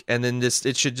lock, and then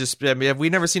it should just be, I mean, have we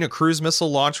never seen a cruise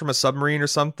missile launch from a submarine or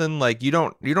something? Like, you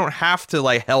don't have to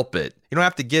like help it. You don't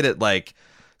have to get it like,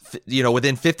 you know,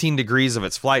 within 15 degrees of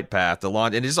its flight path to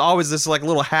launch. And it's always this like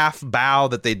little half bow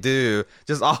that they do.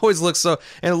 Just always looks so,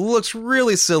 and it looks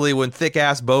really silly when thick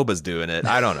ass Boba's doing it.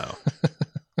 I don't know.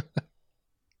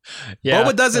 Yeah,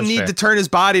 Boba doesn't need fair. to turn his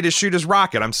body to shoot his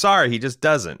rocket. I'm sorry, he just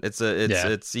doesn't.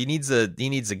 He needs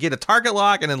to get a target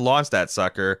lock and then launch that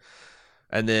sucker,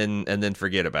 and then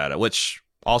forget about it. Which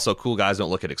also, cool guys don't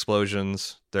look at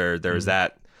explosions. There's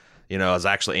that, you know, I was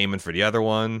actually aiming for the other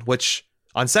one, which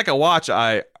on second watch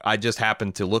I just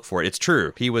happened to look for it. It's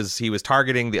true. He was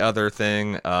targeting the other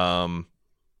thing.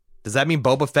 Does that mean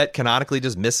Boba Fett canonically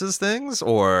just misses things,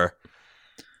 or?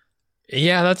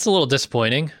 Yeah, that's a little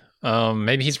disappointing.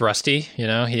 Maybe he's rusty, you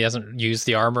know, he hasn't used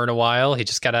the armor in a while. He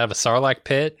just got out of a Sarlacc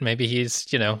pit. Maybe he's,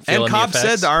 you know, feeling and Cobb the said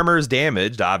effects. the armor is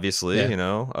damaged, obviously, Yeah. you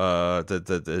know,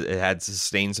 it had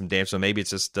sustained some damage. So maybe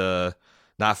it's just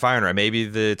not firing right. Maybe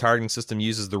the targeting system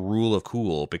uses the rule of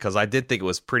cool, because I did think it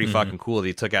was pretty fucking cool that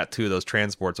he took out 2 of those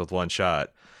transports with one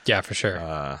shot. Yeah, for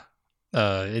sure.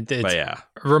 It's But yeah,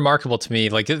 remarkable to me.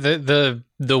 Like the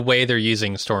way they're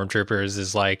using stormtroopers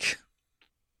is like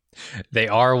they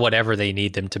are whatever they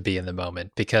need them to be in the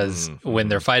moment, because when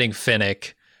they're fighting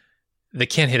Finnick, they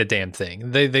can't hit a damn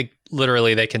thing. They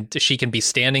literally, she can be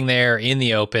standing there in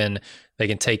the open. They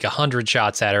can take 100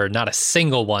 shots at her. Not a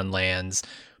single one lands.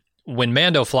 When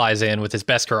Mando flies in with his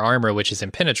Beskar armor, which is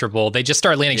impenetrable, they just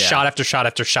start landing shot after shot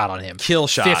after shot on him. kill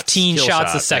shots, 15 kill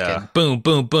shots a second. yeah. Boom,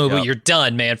 boom, boom. Yep. You're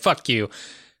done, man. Fuck you.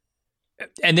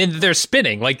 And then they're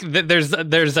spinning. Like there's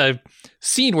a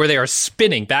scene where they are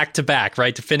spinning back to back,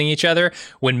 right, defending each other.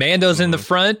 When Mando's in the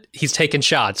front, he's taking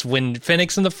shots. When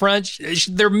Finnick's in the front,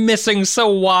 they're missing so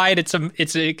wide,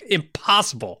 it's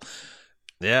impossible.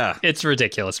 Yeah. It's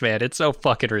ridiculous, man. It's so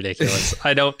fucking ridiculous.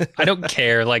 I don't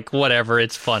care. Like, whatever.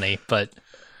 It's funny, but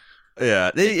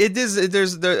yeah, it is.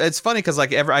 It's funny because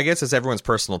like I guess it's everyone's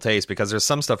personal taste, because there's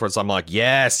some stuff where I'm like,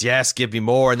 yes, give me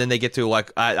more, and then they get to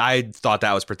like I thought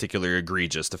that was particularly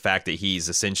egregious. The fact that he's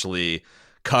essentially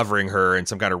covering her in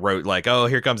some kind of rote, like, oh,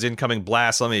 here comes incoming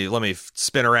blast. Let me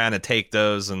spin around and take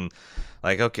those, and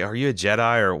like, okay, are you a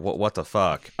Jedi or what the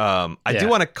fuck? I do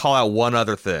want to call out one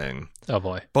other thing. Oh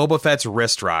boy, Boba Fett's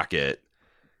wrist rocket,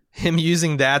 him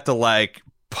using that to like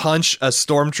punch a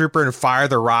stormtrooper and fire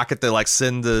the rocket to like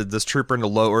send this trooper into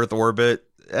low Earth orbit.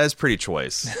 That's pretty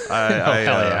choice.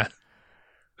 yeah.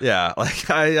 Yeah, like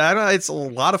I don't. It's a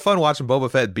lot of fun watching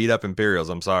Boba Fett beat up Imperials.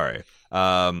 I'm sorry.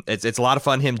 It's a lot of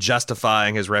fun him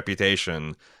justifying his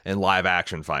reputation in live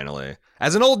action finally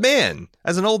as an old man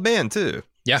too.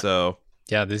 Yeah. So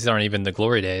yeah, these aren't even the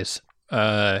glory days.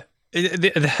 The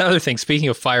other thing, speaking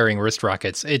of firing wrist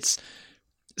rockets, it's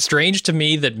strange to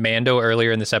me that Mando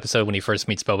earlier in this episode, when he first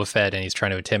meets Boba Fett and he's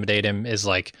trying to intimidate him, is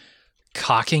like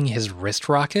cocking his wrist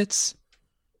rockets.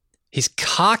 He's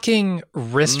cocking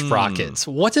wrist rockets.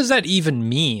 What does that even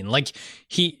mean? Like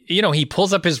he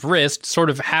pulls up his wrist, sort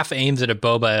of half aims at a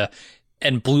Boba,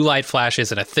 and blue light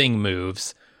flashes and a thing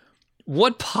moves.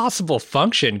 What possible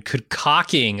function could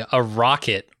cocking a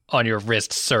rocket on your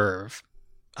wrist serve?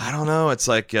 I don't know. It's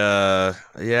like,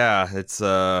 it's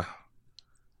a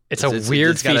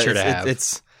weird feature to have.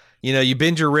 It's you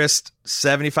bend your wrist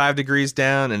 75 degrees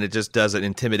down, and it just does an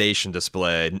intimidation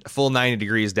display, full 90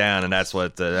 degrees down, and that's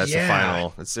what the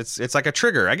final. It's like a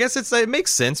trigger. I guess it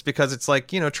makes sense because it's like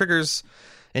triggers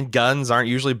and guns aren't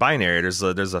usually binary. There's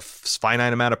a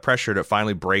finite amount of pressure that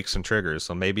finally breaks and triggers.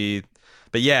 So maybe,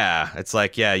 but yeah, it's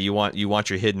like you want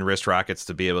your hidden wrist rockets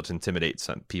to be able to intimidate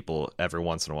some people every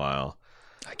once in a while.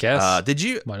 I guess. Did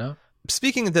you? Why not?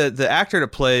 Speaking of the actor that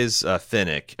plays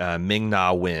Finnick,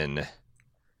 Ming-Na Wen,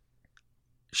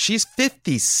 she's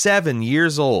 57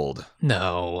 years old.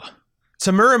 No.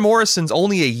 Tamura Morrison's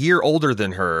only a year older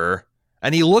than her,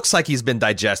 and he looks like he's been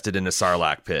digested in a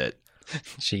Sarlacc pit.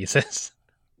 Jesus.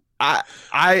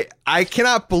 I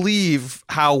cannot believe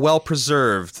how well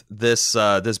preserved this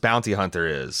bounty hunter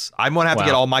is. I'm gonna have to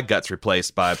get all my guts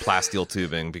replaced by plasteel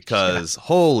tubing because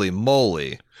holy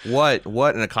moly. What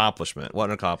an accomplishment! What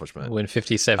an accomplishment! When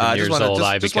 57 years old,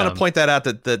 I just want to point that out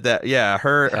that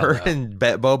her and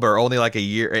Boba are only like a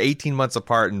year, 18 months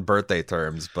apart in birthday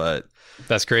terms, but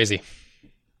that's crazy.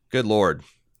 Good Lord!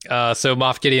 So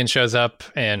Moff Gideon shows up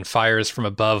and fires from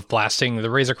above, blasting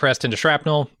the Razor Crest into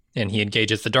shrapnel, and he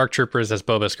engages the Dark Troopers as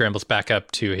Boba scrambles back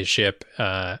up to his ship,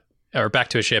 back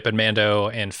to his ship, and Mando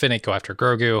and Finnick go after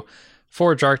Grogu.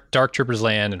 4 Dark Troopers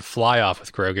land and fly off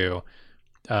with Grogu.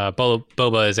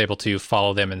 Boba is able to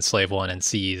follow them in Slave One and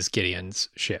seize Gideon's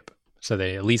ship, so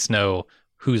they at least know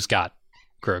who's got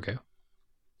Grogu,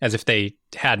 as if they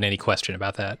hadn't any question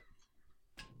about that.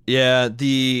 Yeah,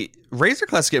 the Razor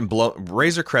Crest getting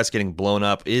blown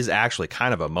up is actually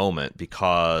kind of a moment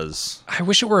because I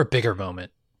wish it were a bigger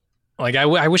moment. Like I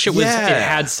wish it was. It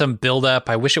had some build up.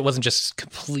 I wish it wasn't just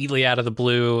completely out of the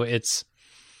blue. I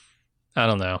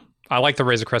don't know. I like the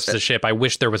Razor Crest as a ship. I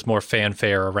wish there was more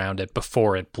fanfare around it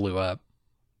before it blew up.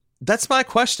 That's my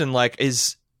question. Like,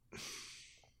 is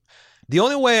the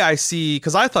only way I see,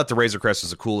 because I thought the Razor Crest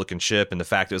was a cool looking ship, and the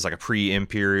fact it was like a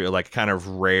pre-Imperial, like kind of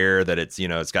rare that it's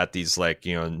it's got these like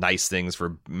nice things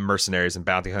for mercenaries and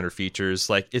bounty hunter features.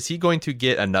 Like, is he going to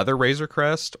get another Razor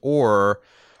Crest, or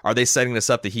are they setting this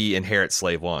up that he inherits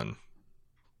Slave One?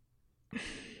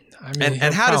 I mean,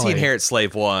 and how does he inherit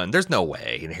Slave One? There's no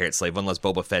way he inherits Slave One unless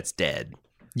Boba Fett's dead.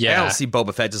 Yeah, I don't see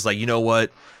Boba Fett just like, you know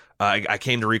what? I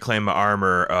came to reclaim my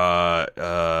armor.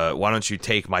 Why don't you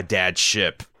take my dad's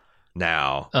ship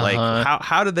now? Like,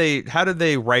 how did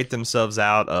they write themselves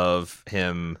out of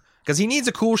him? Because he needs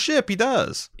a cool ship. He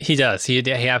does. He does. He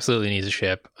absolutely needs a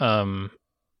ship. And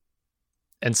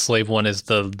Slave One is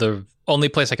the only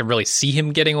place I can really see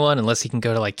him getting one, unless he can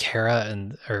go to like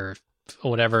Kara or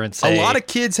whatever and say, a lot of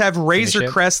kids have Razor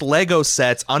Crest Lego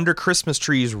sets under Christmas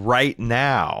trees right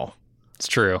now. It's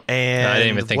true. And I didn't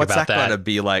even think about that. What's that going to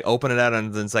be like? Open it out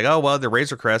and it's like, oh, well, the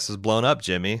Razor Crest is blown up,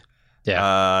 Jimmy.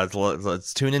 Yeah.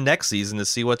 Let's tune in next season to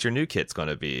see what your new kit's going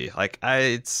to be. Like,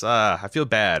 I feel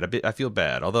bad. I feel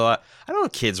bad. Although I don't know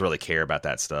if kids really care about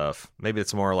that stuff. Maybe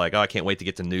it's more like, oh, I can't wait to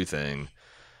get the new thing.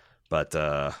 But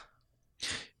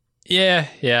Yeah,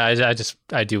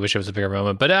 I do wish it was a bigger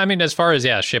moment. But I mean, as far as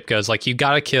ship goes, like, you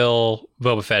got to kill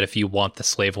Boba Fett if you want the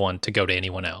Slave One to go to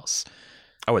anyone else.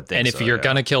 I would think. And if you're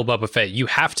gonna kill Boba Fett, you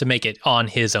have to make it on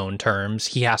his own terms.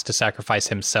 He has to sacrifice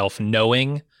himself,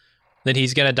 knowing that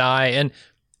he's gonna die. And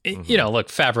You know, look,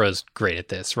 Favreau's great at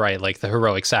this, right? Like the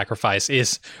heroic sacrifice he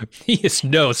is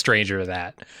no stranger to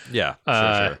that. Yeah,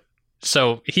 sure.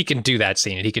 So he can do that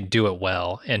scene and he can do it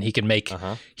well, and he can make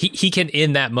he can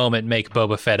in that moment make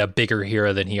Boba Fett a bigger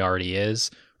hero than he already is,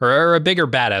 or a bigger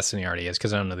badass than he already is,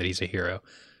 because I don't know that he's a hero.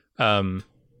 And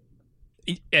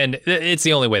it's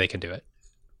the only way they can do it.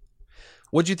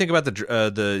 What do you think about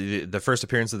the first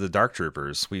appearance of the Dark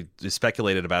Troopers? We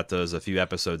speculated about those a few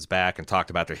episodes back and talked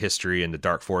about their history in the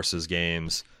Dark Forces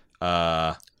games.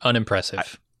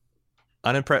 Unimpressive.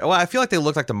 Well, I feel like they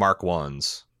look like the Mark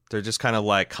Ones. They're just kind of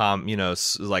like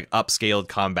like upscaled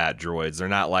combat droids. They're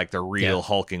not like the real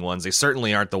hulking ones. They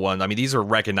certainly aren't the ones. I mean, these are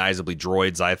recognizably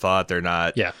droids. I thought they're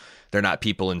not. Yeah, they're not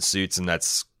people in suits, and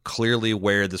that's clearly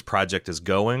where this project is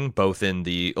going, both in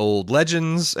the old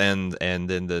Legends and in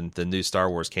the new Star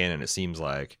Wars canon. It seems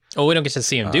like. Oh, we don't get to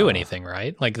see him do anything,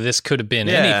 right? Like this could have been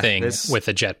anything with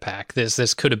a jetpack.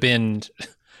 This could have been.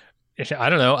 I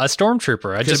don't know, a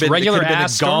stormtrooper, just regular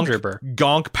ass stormtrooper,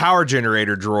 gonk power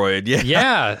generator droid,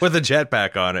 yeah, with a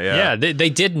jetpack on it, yeah. They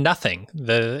did nothing.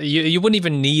 You wouldn't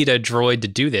even need a droid to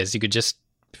do this. You could just,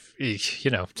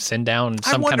 send down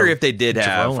some. I wonder kind of if they did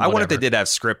have. I wonder if they whatever. did have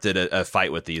scripted a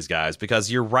fight with these guys, because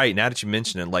you're right. Now that you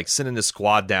mention it, like sending the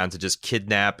squad down to just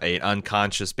kidnap an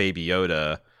unconscious Baby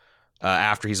Yoda.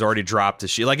 After he's already dropped his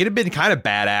shield. Like, it'd have been kind of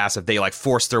badass if they, like,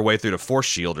 forced their way through the Force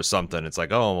shield or something. It's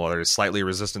like, oh, well, they're slightly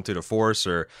resistant to the Force,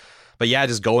 but yeah,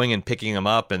 just going and picking him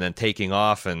up and then taking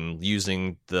off and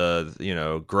using the,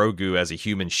 Grogu as a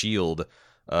human shield,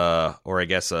 or I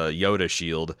guess a Yoda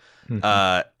shield.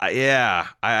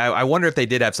 I wonder if they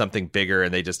did have something bigger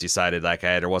and they just decided, like,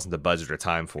 hey, there wasn't the budget or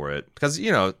time for it. Because,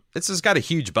 it's just got a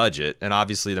huge budget, and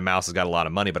obviously the mouse has got a lot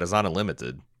of money, but it's not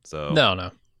unlimited, so.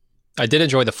 No. I did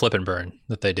enjoy the flip and burn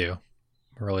that they do.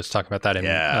 We're always talking about that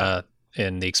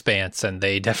in The Expanse, and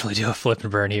they definitely do a flip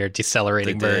and burn here,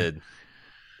 decelerating burn.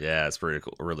 Yeah, it's pretty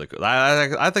cool, really cool.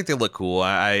 I think they look cool.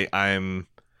 I'm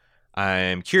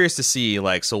curious to see,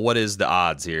 like, so what is the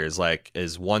odds here?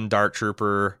 Is one Dark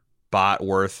Trooper bot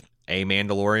worth a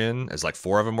Mandalorian? Is like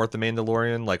 4 of them worth a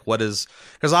Mandalorian? Like, what is?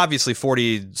 Because obviously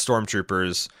 40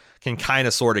 stormtroopers can kind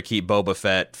of sort of keep Boba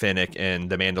Fett, Fennec, and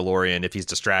the Mandalorian, if he's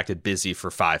distracted, busy for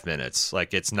 5 minutes.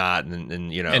 Like, it's not,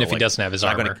 and if he doesn't have his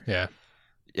armor,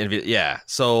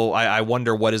 So I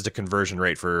wonder, what is the conversion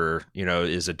rate for,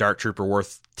 is a Dark Trooper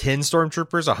worth 10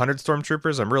 stormtroopers, 100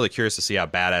 stormtroopers? I'm really curious to see how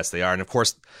badass they are. And of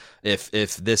course, if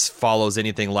this follows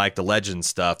anything like the Legend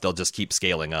stuff, they'll just keep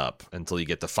scaling up until you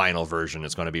get the final version.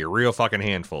 It's going to be a real fucking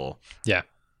handful. Yeah.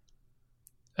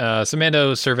 So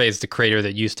Mando surveys the crater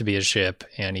that used to be his ship,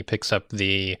 and he picks up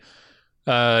the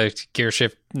gear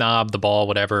shift knob, the ball,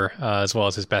 whatever, as well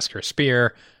as his Beskar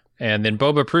spear. And then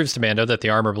Boba proves to Mando that the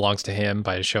armor belongs to him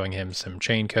by showing him some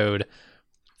chain code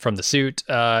from the suit,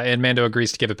 and Mando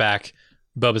agrees to give it back.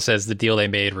 Boba says the deal they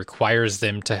made requires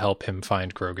them to help him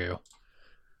find Grogu,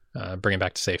 bring him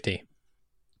back to safety.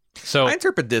 So I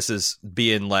interpret this as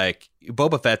being like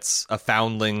Boba Fett's a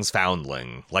foundling's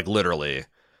foundling, like literally.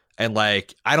 And,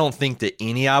 like, I don't think that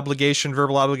any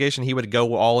verbal obligation, he would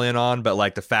go all in on. But,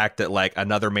 like, the fact that, like,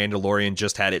 another Mandalorian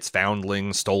just had its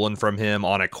foundling stolen from him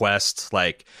on a quest,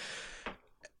 like...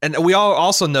 And we all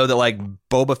also know that, like,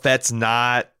 Boba Fett's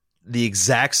not the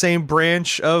exact same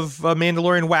branch of a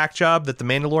Mandalorian whack job that the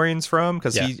Mandalorian's from,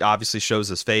 because he obviously shows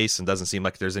his face and doesn't seem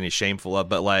like there's any shameful of,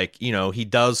 but, like, he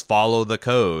does follow the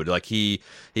code. Like, he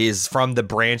is from the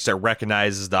branch that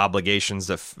recognizes the obligations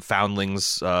that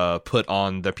foundlings put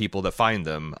on the people that find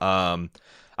them. I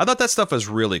thought that stuff was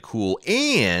really cool.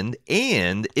 And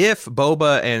if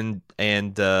Boba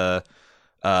and the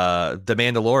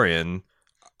Mandalorian,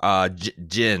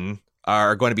 Jin,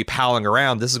 are going to be palling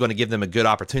around, this is going to give them a good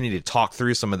opportunity to talk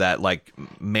through some of that, like,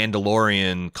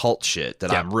 Mandalorian cult shit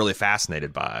that I'm really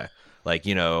fascinated by. Like,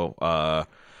 I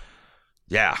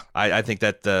think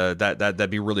that'd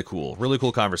be really cool. Really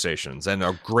cool conversations, and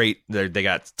are great. They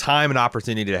got time and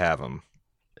opportunity to have them.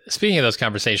 Speaking of those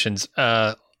conversations,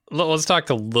 let's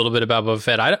talk a little bit about Boba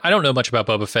Fett. I don't know much about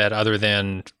Boba Fett other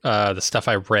than the stuff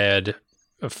I read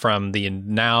from the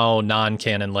now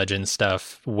non-canon Legend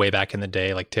stuff way back in the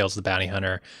day, like Tales of the Bounty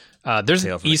Hunter. There's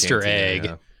an Easter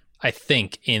egg, I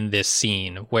think, in this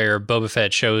scene where Boba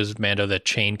Fett shows Mando the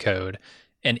chain code,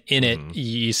 and in it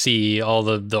you see all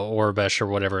the Orbesh, or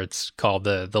whatever it's called,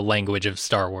 the language of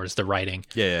Star Wars, the writing.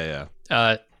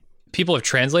 People have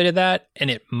translated that, and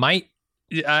it might...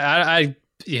 I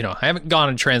haven't gone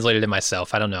and translated it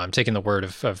myself. I don't know. I'm taking the word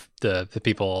of the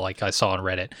people, like I saw on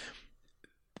Reddit.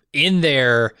 In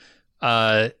there,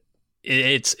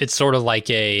 it's sort of like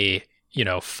a,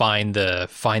 find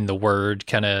the word,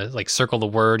 kind of like circle the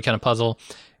word kind of puzzle.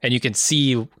 and you can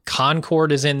see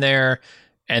Concord is in there,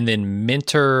 and then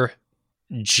Minter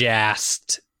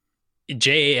Jast,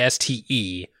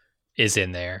 Jaste, is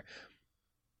in there.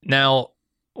 Now,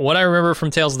 what I remember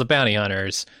from Tales of the Bounty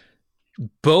Hunters,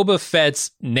 Boba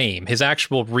Fett's name, his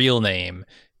actual real name,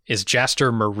 is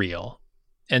Jaster Muriel.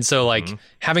 And so, like,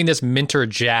 having this Minter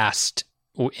Jast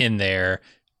in there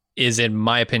is, in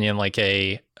my opinion, like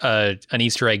an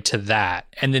Easter egg to that.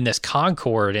 And then this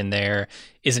Concord in there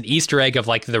is an Easter egg of,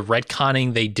 like, the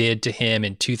retconning they did to him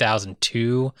in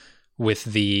 2002 with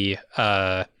the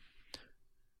Boba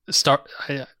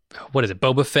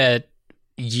Fett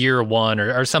Year One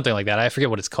or something like that. I forget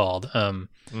what it's called. The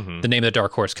name of the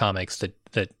Dark Horse comics that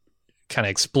kind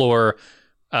of explore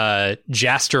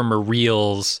Jaster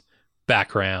Muriel's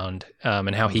background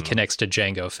and how he connects to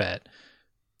Jango Fett.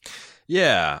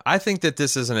 Yeah, I think that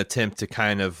this is an attempt to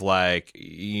kind of like,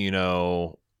 you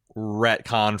know,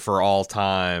 retcon for all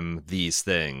time these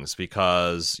things,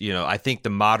 because, you know, I think the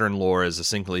modern lore is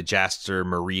essentially Jaster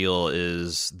Muriel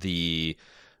is the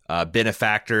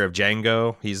benefactor of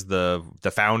Jango. He's the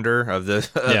founder of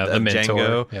the mentor.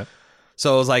 Jango. Yep.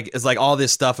 So it's like all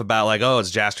this stuff about like, oh,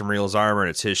 it's Jaster Muriel's armor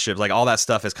and it's his ship. Like all that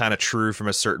stuff is kind of true from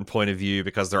a certain point of view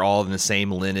because they're all in the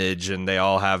same lineage and they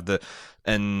all have the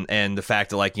and the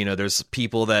fact that, like, you know, there's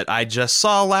people that I just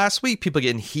saw last week, people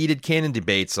getting heated canon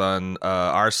debates on the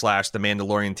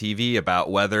Mandalorian TV about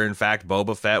whether in fact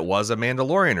Boba Fett was a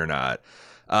Mandalorian or not.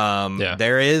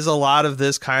 There is a lot of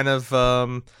this kind of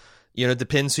you know, it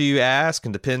depends who you ask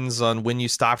and depends on when you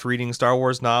stopped reading Star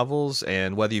Wars novels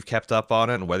and whether you've kept up on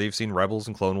it and whether you've seen Rebels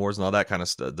and Clone Wars and all that kind of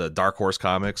stuff, the Dark Horse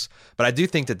comics. But I do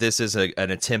think that this is an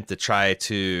attempt to try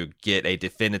to get a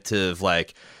definitive,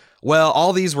 like, well,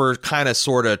 all these were kind of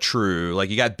sort of true. Like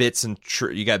you got bits and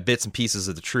pieces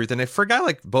of the truth. And for a guy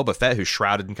like Boba Fett, who's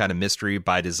shrouded in kind of mystery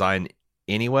by design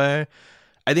anyway,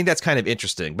 I think that's kind of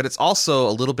interesting. But it's also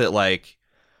a little bit like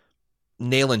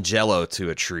nailing Jello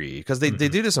to a tree, because they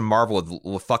do this in Marvel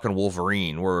with fucking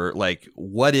Wolverine, where like,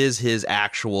 what is his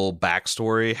actual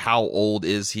backstory? How old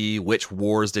is he? Which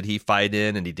wars did he fight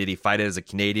in? And did he fight it as a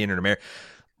Canadian or an American?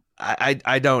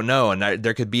 I don't know. And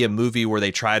there could be a movie where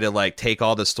they try to like take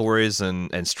all the stories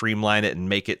and streamline it and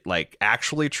make it like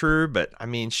actually true. But I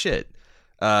mean, shit.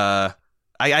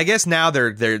 I guess now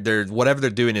they're whatever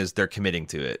they're doing is they're committing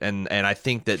to it, and I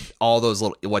think that all those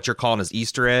little, what you're calling as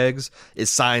Easter eggs, is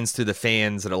signs to the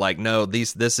fans that are like, no,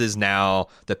 this is now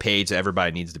the page that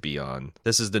everybody needs to be on.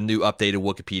 This is the new updated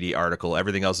Wikipedia article.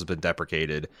 Everything else has been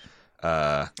deprecated.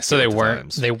 So they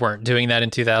weren't doing that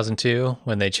in 2002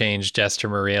 when they changed Jaster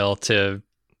Muriel to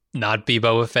not be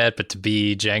Boba Fett but to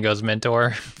be Jango's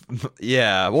mentor.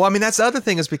 Yeah, well, I mean, that's the other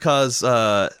thing is because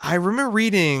I remember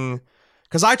reading.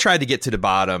 Because I tried to get to the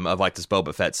bottom of like this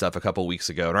Boba Fett stuff a couple weeks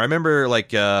ago, and I remember like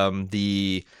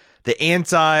the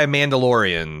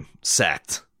anti-Mandalorian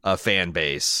sect of fan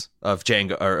base of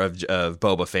Jango or of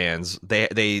Boba fans.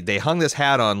 They hung this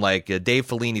hat on like Dave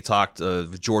Filoni talked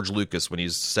with George Lucas when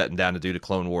he's setting down to do the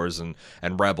Clone Wars and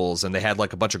Rebels, and they had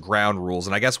like a bunch of ground rules,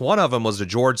 and I guess one of them was that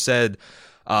George said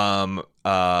adamantly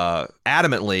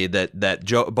that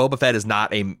Boba Fett is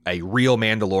not a real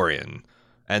Mandalorian.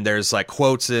 And there's like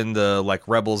quotes in the like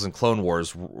Rebels and Clone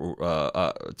Wars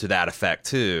to that effect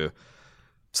too.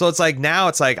 So it's like now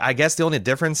it's like I guess the only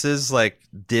difference is like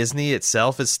Disney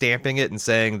itself is stamping it and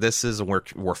saying this is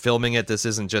we're filming it. This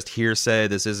isn't just hearsay.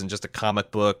 This isn't just a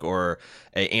comic book or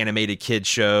an animated kid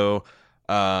show.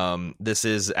 This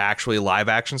is actually live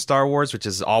action Star Wars, which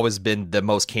has always been the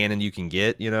most canon you can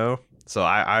get. You know. So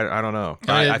I don't know.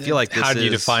 I feel like how do you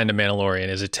define a Mandalorian?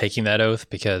 Is it taking that oath?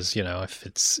 Because, you know, if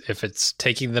it's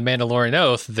taking the Mandalorian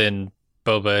oath, then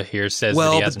Boba here says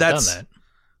that he hasn't done that.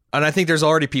 And I think there's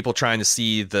already people trying to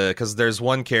see because there's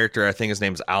one character, I think his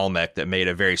name's Almec, that made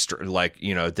a very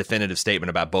definitive statement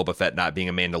about Boba Fett not being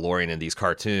a Mandalorian in these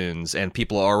cartoons, and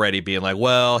people are already being like,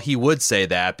 well, he would say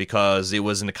that because it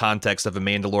was in the context of a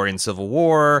Mandalorian civil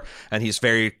war, and he's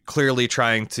very clearly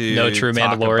trying to no true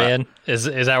Mandalorian. Is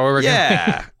that what we're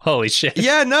going? Holy shit.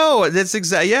 Yeah, no, it's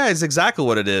exactly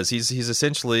what it is. He's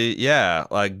essentially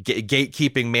like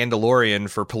gatekeeping Mandalorian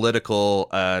for political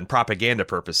and propaganda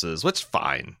purposes, which is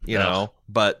fine. You know,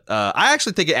 but I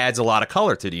actually think it adds a lot of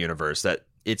color to the universe that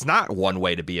it's not one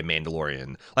way to be a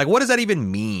Mandalorian. Like, what does that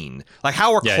even mean? Like,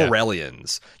 how are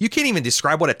Corellians? You can't even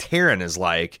describe what a Terran is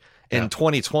like in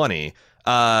 2020.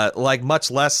 Like, much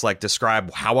less like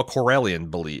describe how a Corellian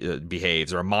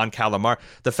behaves or a Mon Calamar.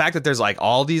 The fact that there's like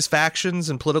all these factions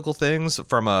and political things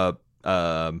from a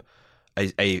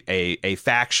a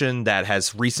faction that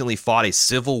has recently fought a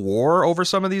civil war over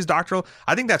some of these doctrinal.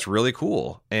 I think that's really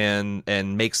cool and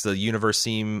makes the universe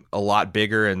seem a lot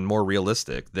bigger and more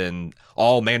realistic than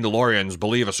all Mandalorians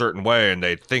believe a certain way and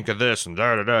they think of this and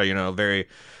da da da. You know, very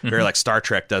like Star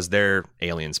Trek does their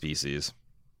alien species.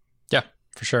 Yeah,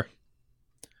 for sure.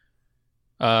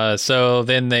 So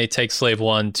then they take Slave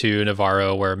One to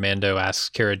Navarro, where Mando asks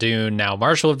Cara Dune, now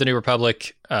Marshal of the New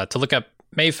Republic, to look up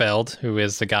Mayfeld, who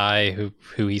is the guy who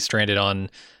he stranded on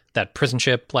that prison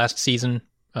ship last season.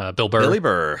 Bill Burr. Billy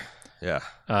Burr.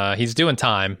 Yeah. He's doing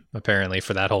time, apparently,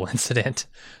 for that whole incident.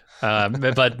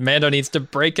 But Mando needs to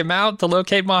break him out to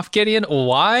locate Moff Gideon.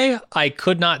 Why? I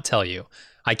could not tell you.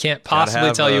 I can't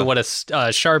possibly tell you what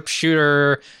a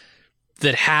sharpshooter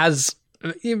that has...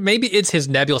 Maybe it's his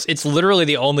Nebulous. It's literally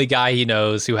the only guy he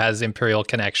knows who has Imperial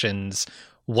connections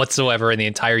whatsoever in the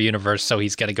entire universe, so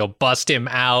he's going to go bust him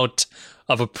out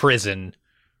of a prison.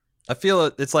 I feel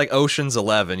it's like Ocean's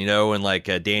 11, you know, when like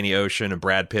Danny Ocean and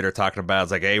Brad Pitt are talking about,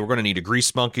 it's like, hey, we're going to need a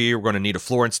Grease Monkey, we're going to need a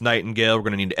Florence Nightingale, we're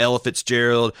going to need Ella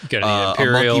Fitzgerald, need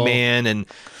Imperial. a Monkey Man,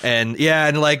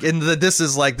 this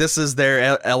is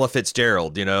their Ella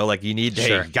Fitzgerald, you know, like you need,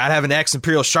 Sure. hey, you got to have an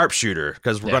ex-Imperial sharpshooter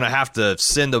because we're going to have to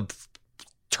send a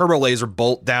turbo laser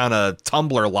bolt down a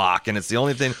tumbler lock, and it's the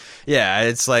only thing. Yeah,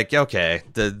 it's like, okay,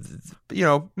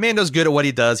 Mando's good at what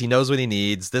he does. He knows what he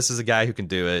needs. This is a guy who can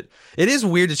do it. It is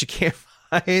weird that you can't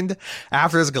find,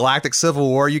 after this galactic civil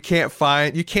war, you can't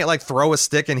like throw a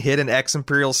stick and hit an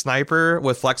ex-Imperial sniper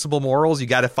with flexible morals. You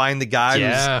got to find the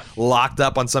guy who's locked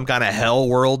up on some kind of hell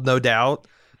world, no doubt,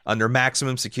 under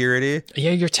maximum security.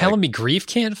 Yeah, you're telling me Grief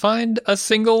can't find a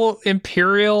single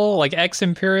Imperial, like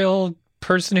ex-Imperial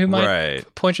person who might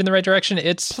point you in the right direction.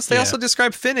 Plus they also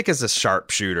describe Finnick as a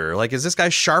sharpshooter. Like, is this guy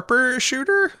sharper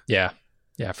shooter? Yeah,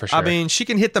 for sure. I mean, she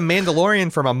can hit the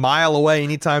Mandalorian from a mile away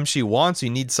anytime she wants.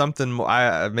 You need something.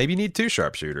 Maybe you need two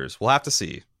sharpshooters. We'll have to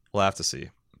see.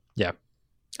 Yeah.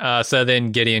 So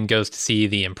then Gideon goes to see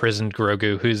the imprisoned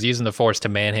Grogu, who's using the Force to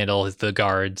manhandle the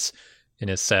guards in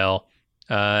his cell.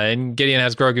 And Gideon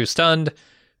has Grogu stunned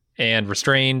and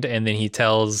restrained, and then he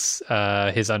tells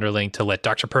his underling to let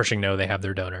Dr. Pershing know they have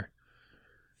their donor.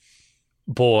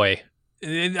 Boy,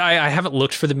 I haven't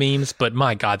looked for the memes, but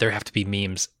my God, there have to be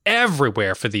memes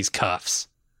everywhere for these cuffs.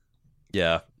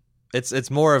 Yeah, it's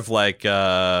more of like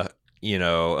Moff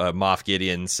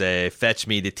Gideon say, "Fetch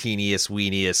me the teeniest,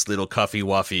 weeniest little cuffy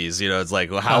wuffies." You know, it's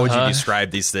like, well, how would you describe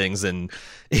these things in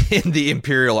the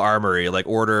Imperial Armory? Like,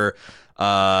 order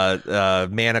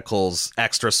manacles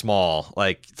extra small,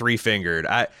 like 3-fingered.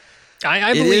 I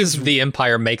believe the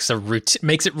Empire makes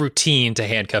it routine to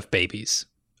handcuff babies.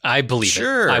 I believe it.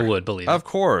 I would believe it. Of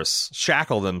course.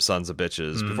 Shackle them sons of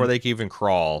bitches before they can even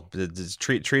crawl. Just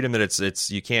treat them that it's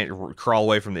you can't crawl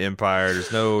away from the Empire.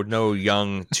 There's no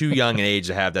too young an age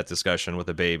to have that discussion with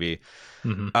a baby.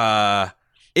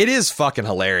 It is fucking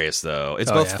hilarious, though.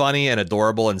 It's both funny and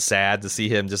adorable and sad to see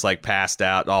him just like passed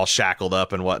out, all shackled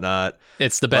up and whatnot.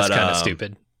 It's the best kind of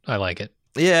stupid. I like it.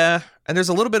 Yeah, and there's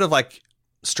a little bit of like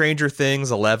Stranger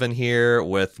Things 11 here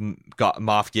with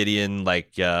Moff Gideon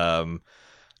like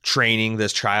training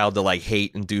this child to like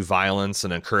hate and do violence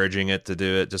and encouraging it to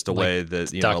do it, just a way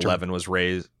that Dr. 11 was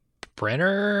raised.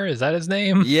 Brenner, is that his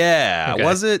name? Yeah, okay.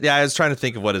 Was it? Yeah, I was trying to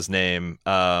think of what his name.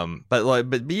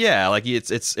 But yeah, like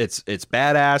it's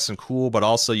badass and cool, but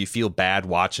also you feel bad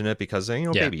watching it because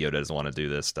Baby Yoda doesn't want to do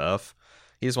this stuff.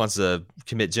 He just wants to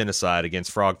commit genocide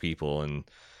against frog people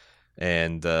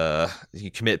and you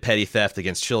commit petty theft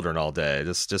against children all day.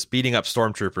 Just beating up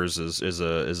stormtroopers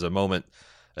is a moment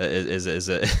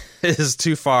is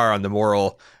too far on the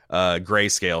moral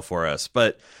grayscale for us,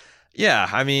 but. Yeah,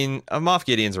 I mean, Moff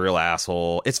Gideon's a real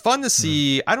asshole. It's fun to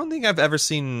see. I don't think I've ever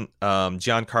seen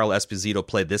Giancarlo Esposito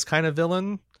play this kind of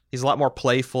villain. He's a lot more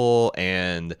playful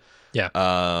and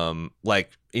like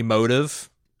emotive,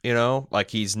 like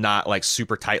he's not like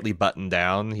super tightly buttoned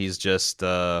down. He's just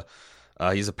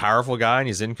he's a powerful guy and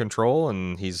he's in control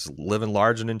and he's living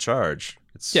large and in charge.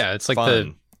 It's like fun.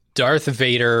 The Darth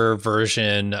Vader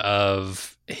version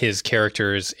of his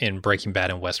characters in Breaking Bad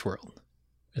and Westworld.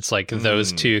 It's like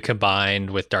those two combined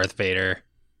with Darth Vader.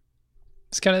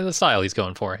 It's kind of the style he's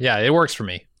going for. Yeah, it works for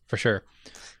me, for sure.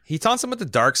 He taunts him with the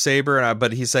Darksaber,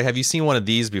 but he's like, have you seen one of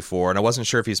these before? And I wasn't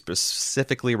sure if he's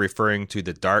specifically referring to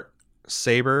the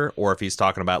Darksaber or if he's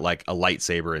talking about like a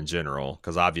lightsaber in general,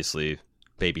 because obviously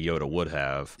Baby Yoda would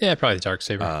have. Yeah, probably the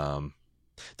Darksaber.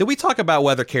 Did we talk about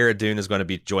whether Cara Dune is going to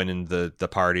be joining the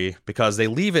party? Because they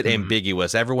leave it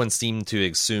ambiguous. Everyone seemed to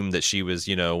assume that she was,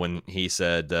 when he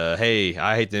said, hey,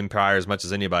 I hate the Empire as much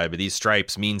as anybody, but these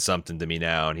stripes mean something to me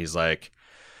now. And he's like,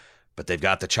 but they've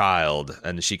got the child.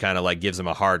 And she kind of like gives him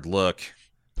a hard look.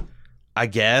 I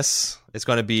guess it's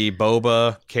going to be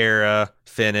Boba, Cara,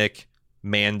 Fennec,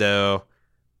 Mando,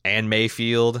 and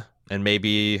Mayfield, and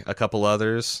maybe a couple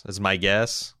others is my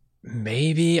guess.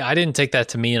 Maybe. I didn't take that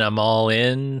to mean I'm all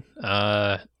in.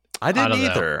 I didn't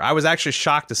either. Know. I was actually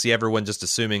shocked to see everyone just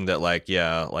assuming that, like,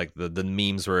 yeah, like the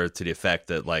memes were to the effect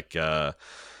that, like,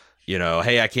 you know,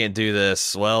 hey, I can't do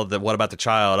this. Well, what about the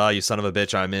child? Oh, you son of a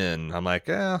bitch, I'm in. I'm like,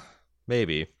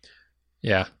 maybe.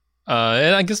 Yeah.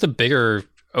 And I guess the bigger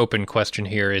open question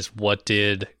here is, what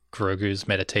did Grogu's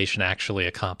meditation actually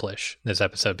accomplish in this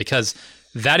episode? Because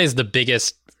that is the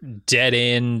biggest dead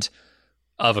end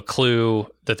of a clue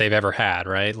that they've ever had,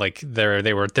 right? Like the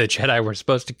Jedi were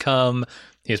supposed to come.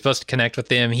 He was supposed to connect with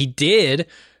them. He did,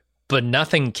 but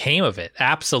nothing came of it.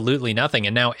 Absolutely nothing.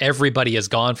 And now everybody is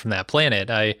gone from that planet.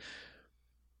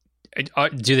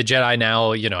 Do the Jedi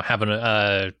now, you know, have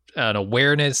an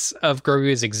awareness of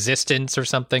Grogu's existence or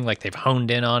something? Like they've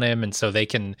honed in on him, and so they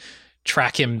can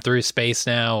track him through space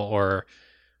now? Or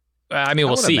I mean,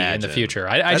 we'll see in the future.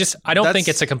 I don't think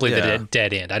it's a completely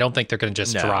dead end. I don't think they're going to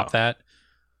just drop that.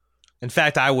 In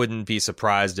fact, I wouldn't be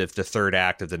surprised if the third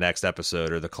act of the next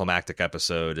episode, or the climactic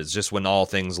episode, is just when all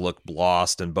things look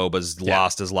lost and Boba's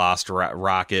lost his last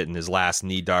rocket and his last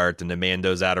knee dart, and the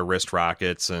Mando's out of wrist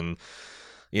rockets, and,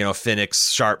 you know,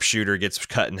 Fennec's sharpshooter gets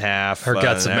cut in half. Her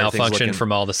guts have malfunctioned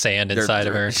from all the sand inside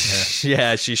of her.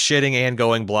 Yeah, she's shitting and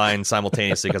going blind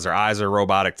simultaneously because her eyes are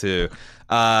robotic too.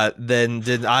 Then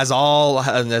as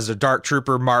the Dark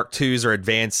Trooper Mark IIs are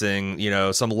advancing, you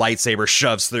know, some lightsaber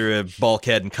shoves through a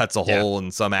bulkhead and cuts a hole,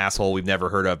 and some asshole we've never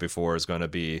heard of before is going to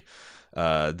be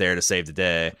there to save the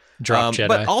day. Drop Jedi.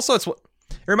 But also it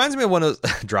reminds me of one of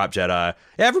those Drop Jedi.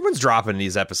 Yeah, everyone's dropping in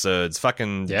these episodes.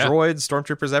 Fucking droids,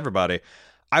 stormtroopers, everybody.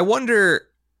 I wonder.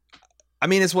 I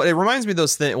mean, it reminds me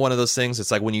of one of those things. It's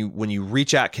like when you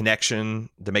reach out connection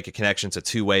to make a connection, it's a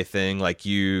two-way thing. Like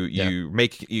you can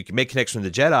make connection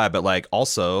with the Jedi, but like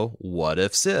also, what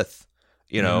if Sith?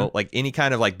 You know, like any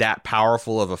kind of like that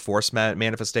powerful of a force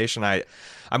manifestation.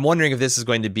 I'm wondering if this is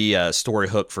going to be a story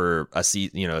hook for a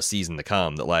season to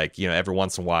come. That, like, you know, every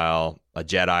once in a while a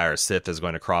Jedi or a Sith is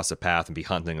going to cross a path and be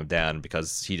hunting them down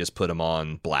because he just put them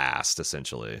on blast,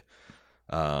 essentially.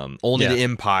 Only the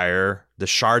Empire, the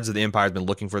shards of the Empire, has been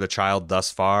looking for the child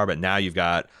thus far, but now you've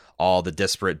got all the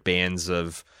disparate bands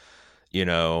of, you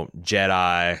know,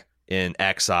 Jedi in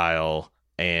exile,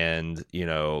 and, you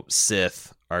know,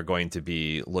 Sith are going to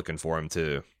be looking for him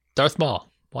too. Darth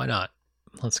Maul, why not?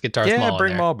 Let's get Darth Maul. Yeah,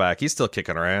 bring Maul back. He's still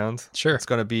kicking around. Sure. It's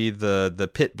going to be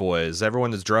the pit boys.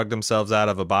 Everyone that's drugged themselves out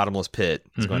of a bottomless pit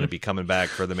is going to be coming back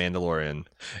for the Mandalorian.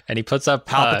 And he puts up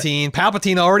Palpatine.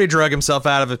 Palpatine already drug himself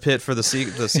out of a pit for the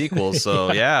sequels.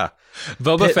 So yeah.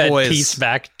 Boba Fett pieced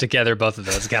back together both of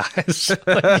those guys.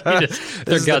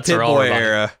 Their guts are all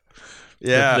era.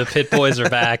 Yeah. The pit boys are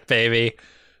back, baby.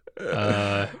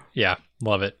 Yeah,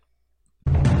 love it.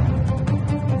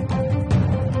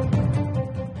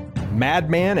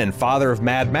 Madman and father of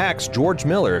Mad Max, George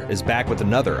Miller, is back with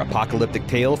another apocalyptic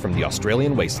tale from the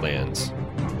Australian wastelands.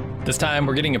 This time,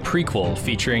 we're getting a prequel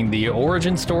featuring the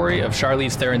origin story of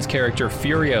Charlize Theron's character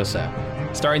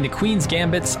Furiosa, starring the Queen's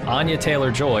Gambit's Anya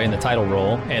Taylor-Joy in the title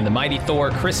role and the mighty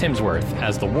Thor Chris Hemsworth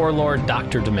as the warlord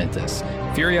Dr. Dementus.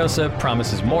 Furiosa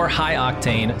promises more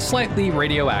high-octane, slightly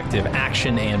radioactive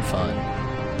action and fun.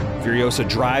 Furiosa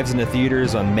drives into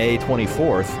theaters on May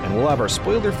 24th, and we'll have our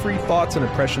spoiler-free thoughts and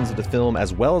impressions of the film,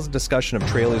 as well as a discussion of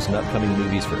trailers and upcoming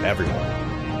movies for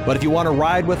everyone. But if you want to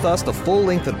ride with us the full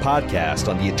length of the podcast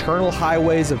on the eternal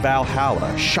highways of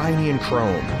Valhalla, shiny and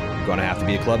chrome, you're going to have to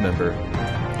be a club member.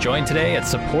 Join today at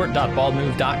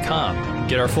support.baldmove.com.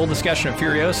 Get our full discussion of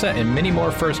Furiosa and many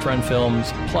more first-run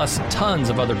films, plus tons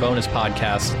of other bonus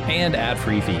podcasts and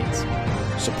ad-free feeds.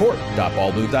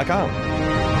 Support.baldmove.com.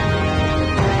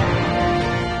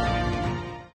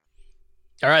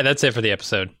 All right, that's it for the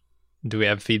episode. Do we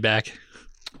have feedback?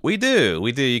 We do.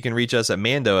 You can reach us at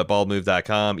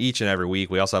mando@baldmove.com each and every week.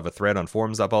 We also have a thread on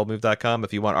forums.baldmove.com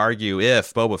if you want to argue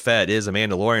if Boba Fett is a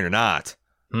Mandalorian or not.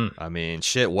 I mean,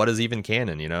 shit, what is even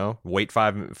canon, you know? Wait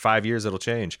 5 years, it'll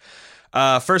change.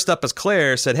 First up is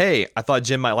Claire, said, hey, I thought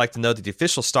Jim might like to know that the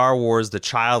official Star Wars The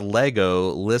Child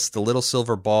Lego lists the little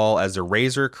silver ball as a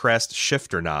Razor Crest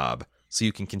shifter knob, so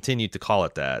you can continue to call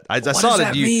it that. What does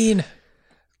that mean?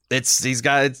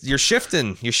 You're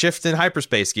shifting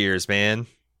hyperspace gears, man.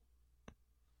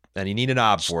 And you need a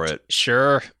knob for it.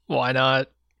 Sure. Why not?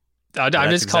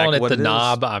 I'm just calling it the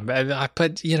knob.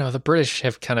 But, you know, the British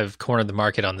have kind of cornered the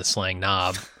market on the slang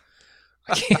knob.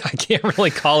 I can't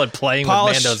really call it playing with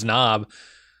Mando's knob.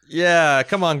 Yeah,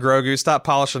 come on, Grogu. Stop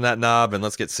polishing that knob and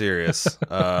let's get serious.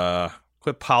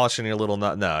 Quit polishing your little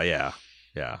knob. No, yeah.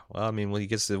 Well, I mean, when he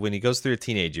goes through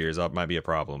teenage years, that might be a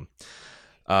problem.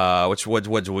 Which when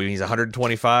he's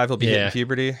 125, he'll be hitting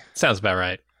puberty. Sounds about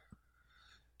right.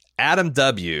 Adam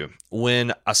W.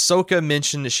 When Ahsoka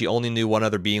mentioned that she only knew one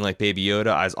other being like Baby Yoda,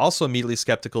 I was also immediately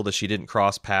skeptical that she didn't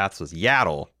cross paths with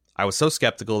Yaddle. I was so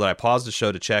skeptical that I paused the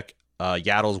show to check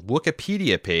Yaddle's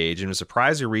Wikipedia page and was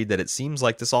surprised to read that it seems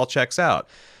like this all checks out.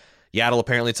 Yaddle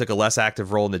apparently took a less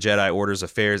active role in the Jedi Order's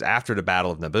affairs after the Battle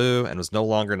of Naboo and was no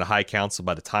longer in the High Council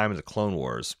by the time of the Clone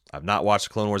Wars. I've not watched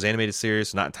the Clone Wars animated series,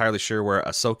 so not entirely sure where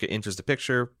Ahsoka enters the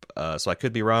picture, so I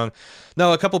could be wrong.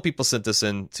 No, a couple people sent this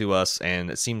in to us,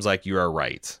 and it seems like you are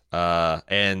right.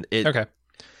 And it okay.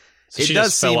 So it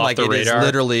does seem like it is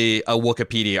literally a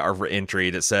Wikipedia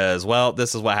entry that says, well,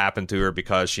 this is what happened to her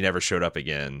because she never showed up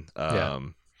again.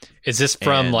 Is this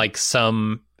from like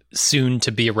some soon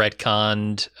to be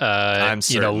retconned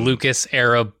Lucas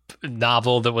era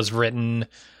novel that was written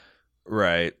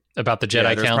right about the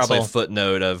Jedi there's Council? Probably a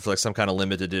footnote of like some kind of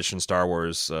limited edition Star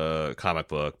Wars comic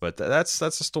book, but that's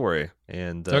a story,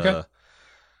 and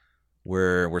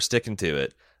we're sticking to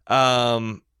it.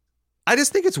 I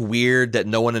just think it's weird that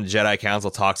no one in the Jedi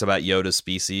Council talks about Yoda's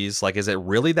species. Like, is it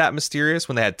really that mysterious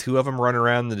when they had two of them run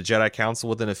around in the Jedi Council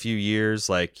within a few years?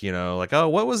 Like, oh,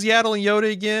 what was Yaddle and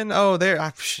Yoda again? Oh,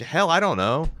 I don't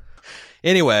know.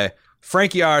 Anyway,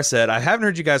 Frankie R. said, I haven't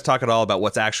heard you guys talk at all about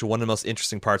what's actually one of the most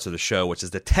interesting parts of the show, which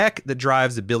is the tech that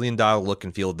drives the billion-dollar look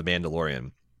and feel of The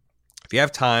Mandalorian. If you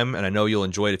have time, and I know you'll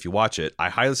enjoy it if you watch it, I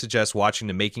highly suggest watching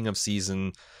the making of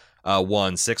season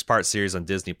 1 6-part series on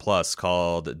Disney Plus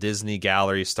called Disney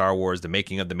Gallery Star Wars: The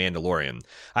Making of the Mandalorian.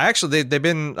 They've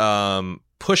been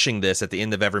pushing this at the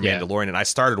end of every Mandalorian, and I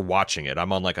started watching it.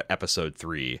 I'm on like episode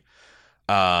 3.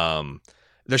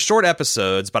 They're short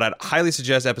episodes, but I'd highly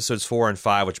suggest episodes 4 and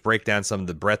 5, which break down some of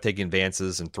the breathtaking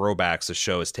advances and throwbacks the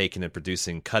show has taken in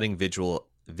producing cutting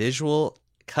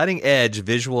edge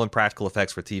visual and practical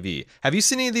effects for TV. Have you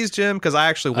seen any of these, Jim? Because I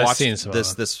actually watched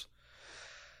this.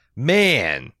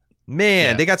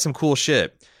 Man, they got some cool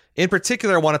shit. In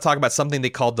particular, I want to talk about something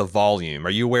they called the volume. Are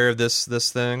you aware of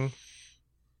this thing?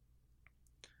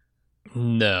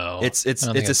 No. It's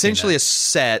essentially a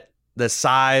set the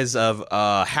size of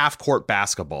a half-court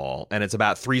basketball, and it's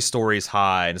about 3 stories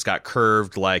high, and it's got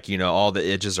curved, like, all the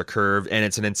edges are curved, and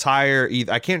it's an entire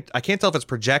I can't tell if it's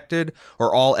projected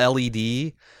or all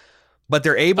LED. But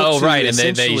they're able to. Oh, right. And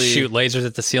they shoot lasers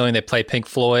at the ceiling. They play Pink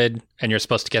Floyd, and you're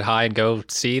supposed to get high and go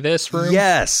see this room?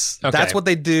 Yes. Okay. That's what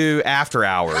they do after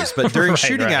hours. But during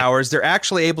shooting hours, they're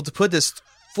actually able to put this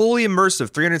fully immersive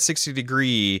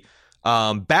 360-degree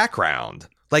background.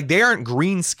 Like, they aren't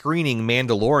green screening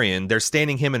Mandalorian. They're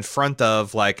standing him in front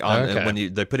of, like,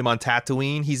 when they put him on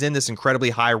Tatooine, he's in this incredibly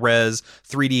high-res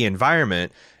 3D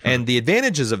environment. And the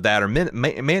advantages of that are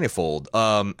manifold.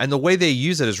 And the way they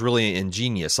use it is really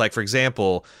ingenious. Like, for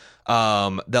example,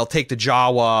 they'll take the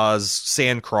Jawa's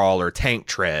sandcrawler tank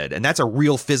tread, and that's a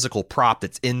real physical prop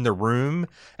that's in the room.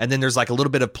 And then there's like a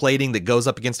little bit of plating that goes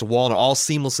up against a wall, and it all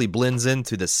seamlessly blends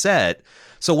into the set.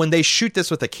 So when they shoot this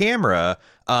with a camera,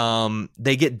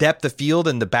 they get depth of field,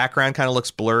 and the background kind of looks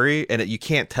blurry, and you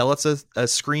can't tell it's a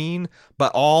screen.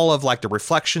 But all of like the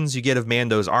reflections you get of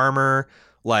Mando's armor,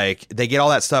 like, they get all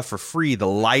that stuff for free. The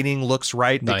lighting looks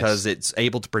right because it's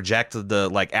able to project the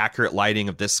like accurate lighting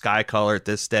of this sky color at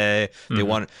this day.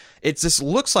 Mm-hmm. It just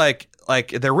looks like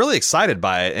they're really excited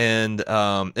by it, and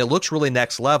it looks really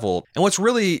next level. And what's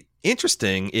really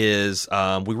interesting is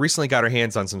we recently got our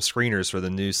hands on some screeners for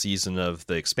the new season of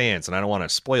The Expanse, and I don't want to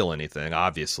spoil anything,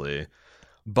 obviously,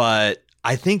 but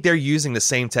I think they're using the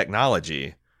same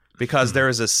technology, because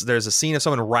there's a scene of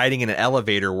someone riding in an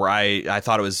elevator where I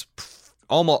thought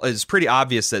it's pretty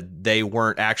obvious that they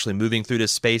weren't actually moving through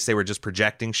this space. They were just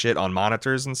projecting shit on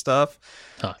monitors and stuff.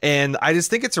 Huh. And I just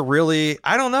think it's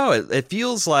I don't know. It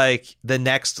feels like the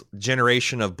next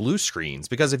generation of blue screens,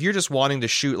 because if you're just wanting to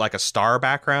shoot like a star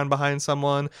background behind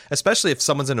someone, especially if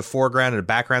someone's in the foreground and the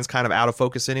background's kind of out of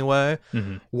focus anyway,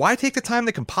 why take the time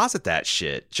to composite that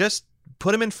shit? Just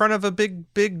put them in front of a big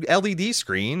LED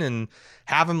screen and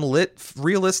have them lit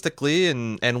realistically,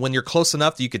 and when you're close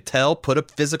enough that you could tell, put a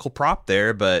physical prop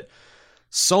there. But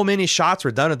so many shots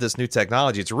were done with this new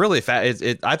technology. It's really I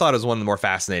thought it was one of the more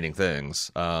fascinating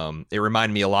things. It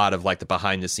reminded me a lot of like the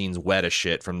behind the scenes Weta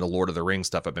shit from the Lord of the Rings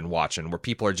stuff I've been watching, where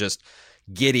people are just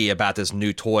giddy about this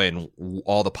new toy and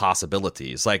all the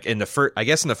possibilities. Like in the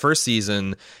first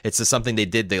season, it's just something they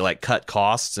did. They like cut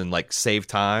costs and like save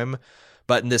time.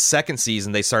 But in this second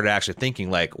season, they started actually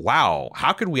thinking like, wow,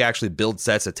 how could we actually build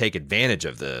sets that take advantage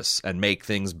of this and make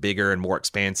things bigger and more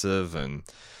expansive? And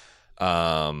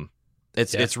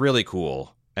It's really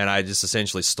cool, and I just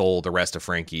essentially stole the rest of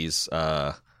Frankie's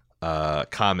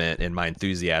comment in my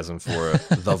enthusiasm for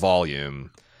the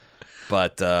volume.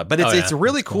 But it's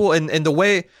really cool, and the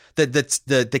way that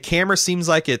the camera seems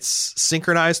like it's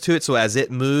synchronized to it, so as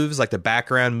it moves, like the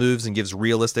background moves and gives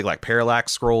realistic like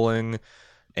parallax scrolling,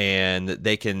 and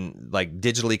they can like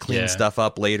digitally clean stuff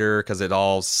up later because it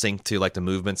all synced to like the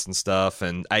movements and stuff.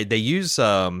 And they use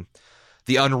the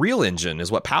Unreal Engine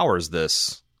is what powers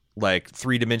this like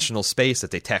 3-dimensional space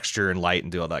that they texture and light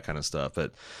and do all that kind of stuff.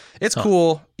 But it's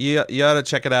cool. You ought to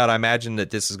check it out. I imagine that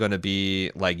this is going to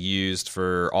be like used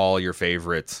for all your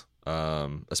favorite,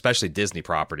 especially Disney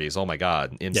properties. Oh my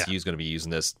God, MCU is going to be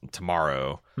using this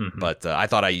tomorrow. But I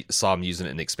thought I saw them using it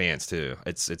in The Expanse too.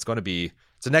 It's going to be.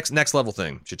 It's a next level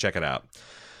thing. You should check it out.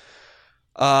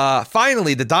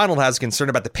 Finally, the Donald has concern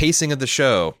about the pacing of the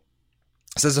show.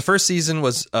 It says the first season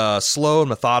was slow and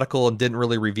methodical and didn't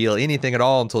really reveal anything at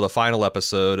all until the final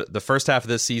episode. The first half of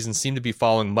this season seemed to be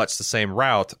following much the same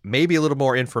route, maybe a little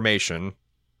more information,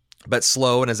 but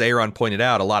slow. And as Aaron pointed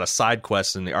out, a lot of side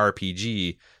quests in the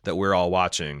RPG that we're all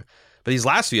watching. But these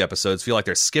last few episodes feel like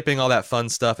they're skipping all that fun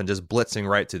stuff and just blitzing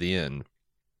right to the end.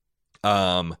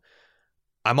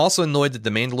 I'm also annoyed that the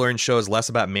Mandalorian show is less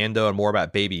about Mando and more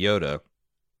about Baby Yoda.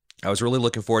 I was really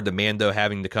looking forward to Mando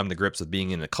having to come to grips with being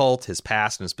in a cult, his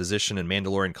past, and his position in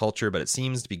Mandalorian culture, but it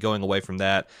seems to be going away from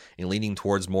that and leaning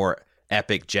towards more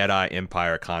epic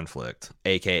Jedi-Empire conflict,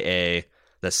 a.k.a.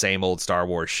 the same old Star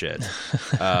Wars shit.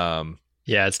 Yeah,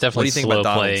 it's definitely slow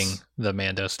playing the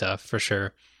Mando stuff, for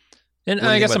sure. And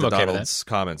I guess I'm okay with that.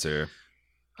 Comments here.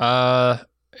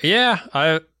 Yeah,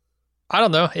 I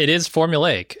don't know. It is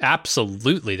formulaic.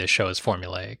 Absolutely, this show is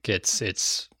formulaic.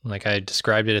 It's like I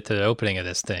described it at the opening of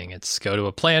this thing. It's go to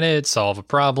a planet, solve a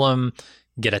problem,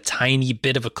 get a tiny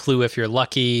bit of a clue if you're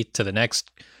lucky to the next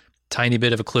tiny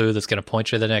bit of a clue that's going to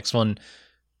point you to the next one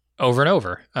over and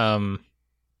over. And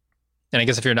I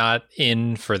guess if you're not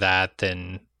in for that,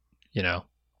 then, you know,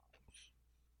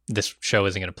 this show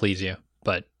isn't going to please you.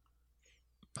 But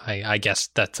I guess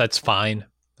that's fine.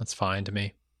 That's fine to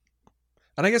me.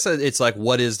 And I guess it's like,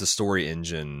 what is the story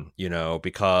engine, you know,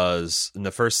 because in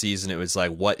the first season, it was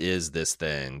like, what is this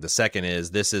thing? The second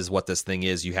is, this is what this thing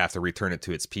is. You have to return it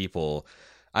to its people.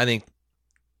 I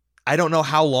don't know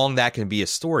how long that can be a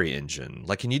story engine.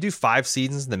 Like, can you do 5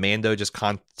 seasons and the Mando just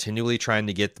continually trying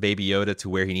to get Baby Yoda to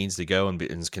where he needs to go and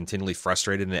is continually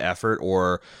frustrated in the effort?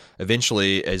 Or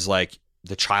eventually is like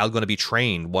the child going to be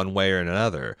trained one way or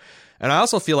another? And I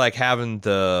also feel like having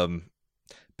the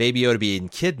Baby Yoda being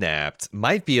kidnapped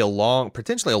might be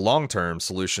potentially a long-term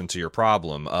solution to your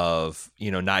problem of, you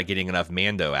know, not getting enough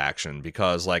Mando action,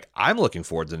 because like I'm looking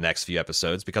forward to the next few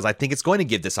episodes because I think it's going to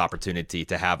give this opportunity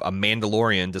to have a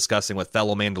Mandalorian discussing with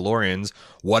fellow Mandalorians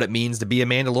what it means to be a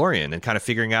Mandalorian and kind of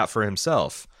figuring out for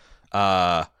himself. So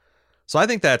I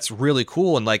think that's really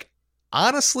cool. And like,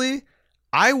 honestly,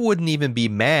 I wouldn't even be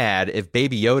mad if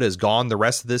Baby Yoda is gone the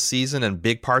rest of this season and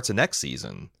big parts of next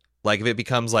season. Like if it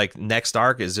becomes like next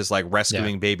arc is just like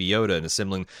rescuing Baby Yoda and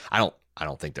assembling. I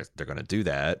don't think they're going to do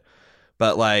that,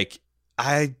 but like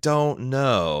I don't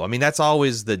know. I mean, that's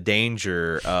always the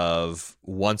danger of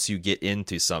once you get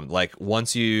into something. Like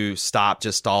once you stop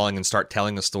just stalling and start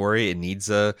telling a story, it needs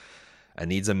a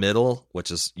middle, which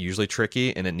is usually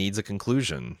tricky, and it needs a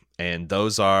conclusion. And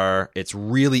it's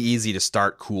really easy to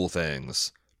start cool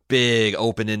things. Big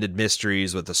open-ended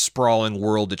mysteries with a sprawling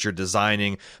world that you're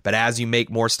designing, but as you make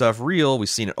more stuff real, we've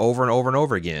seen it over and over and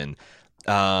over again.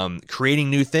 Creating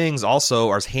new things also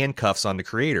are handcuffs on the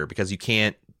creator because you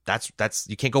can't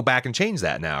go back and change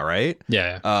that now, right?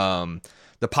 Yeah.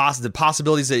 The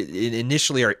possibilities that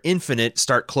initially are infinite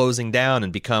start closing down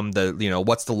and become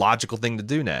what's the logical thing to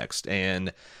do next.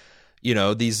 And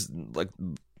these like.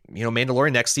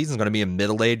 Mandalorian next season is going to be a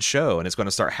middle-aged show, and it's going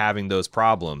to start having those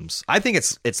problems. I think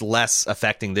it's less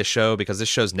affecting this show because this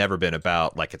show's never been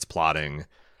about like its plotting.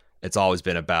 It's always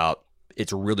been about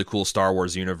it's a really cool Star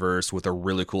Wars universe with a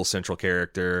really cool central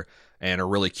character and a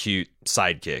really cute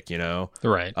sidekick.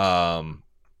 Right?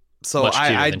 So much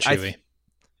cuter than Chewie.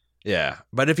 Yeah,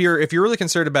 but if you're really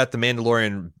concerned about the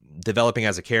Mandalorian developing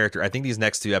as a character, I think these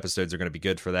next 2 episodes are going to be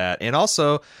good for that. And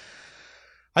also,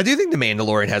 I do think the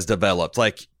Mandalorian has developed.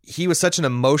 Like, he was such an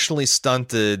emotionally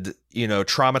stunted,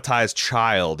 traumatized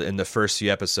child in the first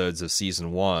few episodes of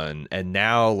season 1. And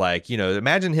now, like,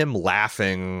 imagine him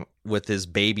laughing with his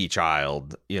baby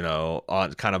child,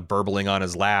 on kind of burbling on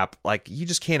his lap. Like, you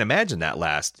just can't imagine that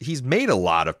last. He's made a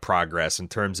lot of progress in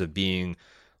terms of being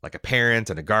like a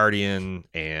parent and a guardian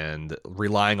and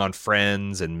relying on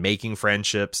friends and making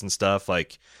friendships and stuff.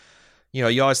 Like,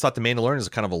 you always thought the Mandalorian was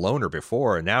kind of a loner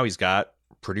before, and now he's got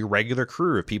pretty regular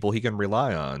crew of people he can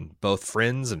rely on, both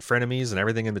friends and frenemies and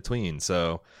everything in between.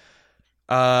 So,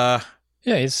 yeah,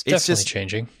 he's definitely just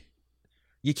changing.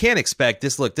 You can't expect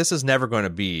this. Look, this is never going to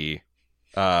be.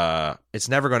 It's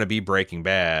never going to be Breaking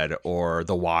Bad or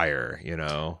The Wire. You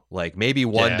know, like maybe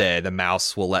one day the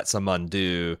mouse will let someone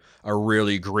do a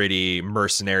really gritty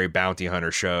mercenary bounty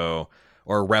hunter show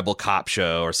or a rebel cop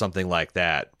show or something like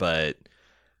that. But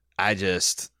I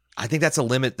think that's a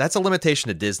limit. That's a limitation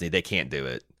to Disney. They can't do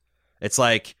it. It's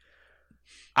like,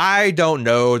 I don't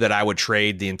know that I would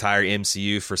trade the entire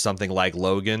MCU for something like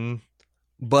Logan,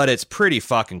 but it's pretty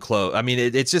fucking close. I mean,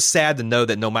 it's just sad to know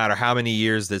that no matter how many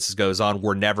years this goes on,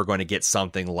 we're never going to get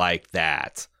something like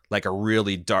that. Like a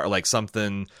really dark, like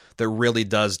something that really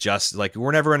does justice. Like,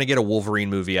 we're never going to get a Wolverine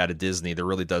movie out of Disney that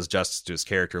really does justice to his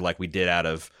character like we did out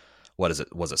of, what is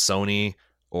it? Was it Sony?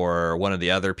 Or one of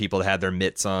the other people that had their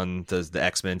mitts on the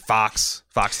X-Men, Fox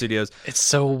Studios. It's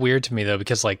so weird to me though,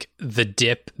 because like the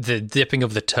dipping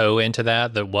of the toe into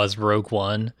that was Rogue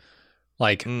One.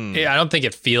 Like, I don't think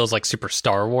it feels like super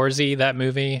Star Wars-y, that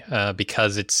movie,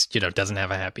 because it's, doesn't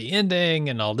have a happy ending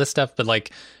and all this stuff. But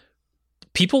like,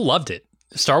 people loved it.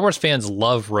 Star Wars fans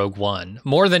love Rogue One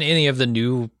more than any of the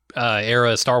new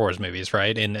era Star Wars movies,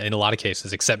 right? In a lot of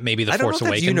cases, except maybe The Force Awakens. I don't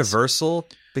know if that's universal,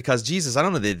 because Jesus, I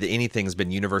don't know that anything's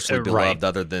been universally beloved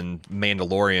other than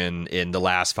Mandalorian in the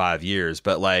last 5 years.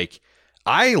 But like,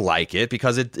 I like it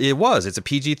because it's a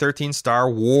PG-13 Star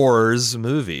Wars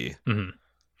movie. Mm-hmm.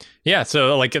 Yeah,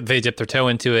 so like they dipped their toe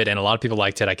into it, and a lot of people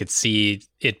liked it. I could see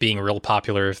it being real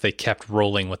popular if they kept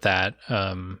rolling with that,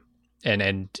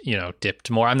 and dipped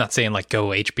more. I'm not saying like go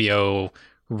HBO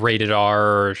rated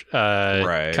R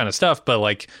kind of stuff, but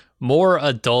like more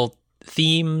adult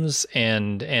themes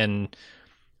and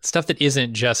stuff that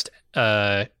isn't just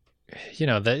the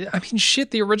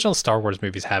original Star Wars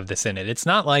movies have this in it. It's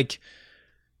not like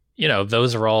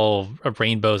those are all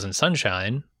rainbows and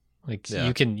sunshine. Like,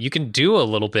 you can do a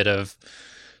little bit of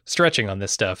stretching on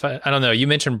this stuff. I don't know. You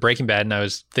mentioned Breaking Bad, and I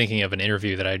was thinking of an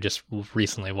interview that I just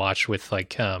recently watched with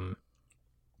like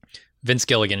Vince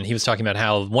Gilligan, and he was talking about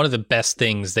how one of the best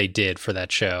things they did for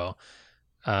that show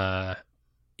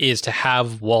is to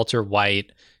have Walter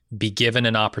White be given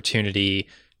an opportunity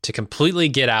to completely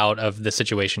get out of the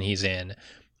situation he's in,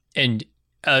 and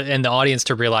the audience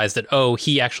to realize that,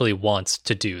 he actually wants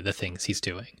to do the things he's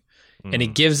doing. And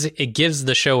it gives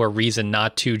the show a reason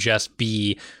not to just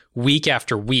be week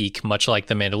after week, much like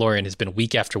The Mandalorian has been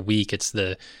week after week. It's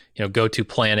the go to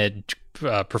planet,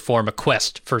 perform a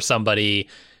quest for somebody,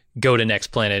 go to next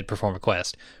planet, perform a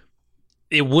quest.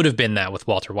 It would have been that with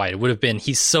Walter White. It would have been,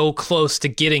 he's so close to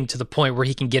getting to the point where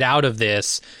he can get out of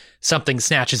this, something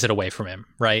snatches it away from him,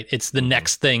 right? It's the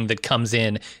next thing that comes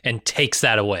in and takes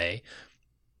that away.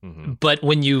 Mm-hmm. But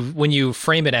when you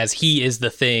frame it as he is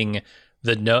the thing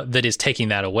that is taking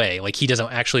that away, like he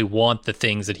doesn't actually want the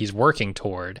things that he's working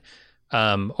toward,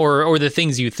 or the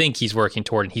things you think he's working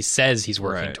toward and he says he's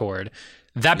working toward,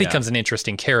 that becomes an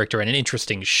interesting character and an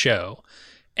interesting show.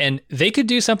 And they could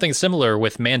do something similar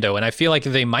with Mando, and I feel like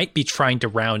they might be trying to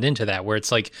round into that, where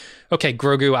it's like, okay,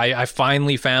 Grogu, I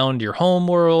finally found your home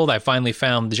world, I finally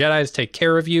found the Jedi to take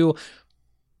care of you.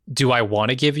 Do I want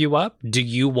to give you up? Do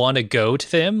you want to go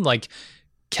to them? Like,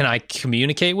 can I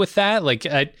communicate with that? Like,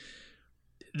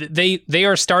 they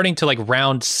are starting to like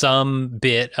round some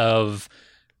bit of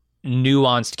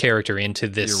nuanced character into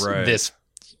this this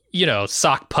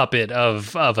sock puppet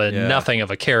of nothing of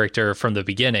a character from the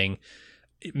beginning.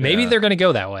 Maybe they're going to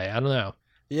go that way. I don't know.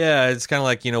 Yeah, it's kind of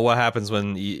like, what happens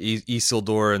when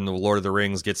Isildur in the Lord of the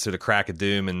Rings gets to the crack of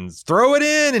doom and throw it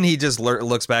in, and he just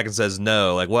looks back and says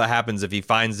no. Like, what happens if he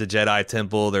finds the Jedi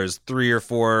temple, there's 3 or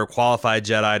 4 qualified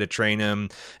Jedi to train him,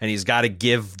 and he's got to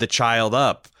give the child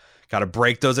up? Got to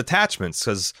break those attachments,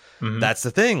 because that's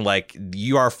the thing. Like,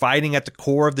 you are fighting at the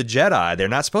core of the Jedi. They're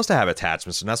not supposed to have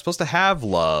attachments. They're not supposed to have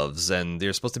loves, and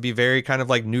they're supposed to be very kind of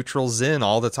like neutral zen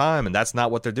all the time. And that's not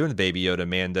what they're doing to Baby Yoda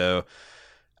Mando.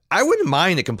 I wouldn't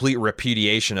mind a complete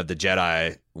repudiation of the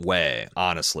Jedi way,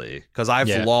 honestly, because I've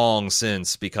long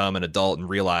since become an adult and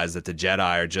realized that the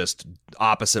Jedi are just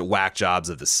opposite whack jobs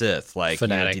of the Sith, like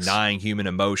denying human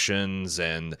emotions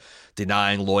and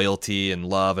denying loyalty and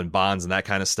love and bonds and that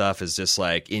kind of stuff is just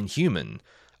like inhuman.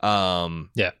 And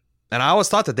I always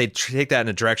thought that they'd take that in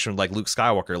a direction of like Luke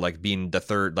Skywalker, like being the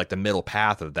third, like the middle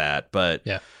path of that, but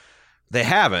they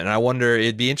haven't. And I wonder,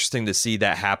 it'd be interesting to see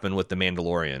that happen with The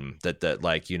Mandalorian, that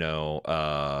like, you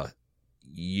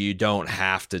don't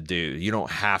have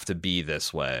to be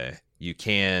this way. You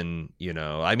can,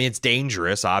 I mean, it's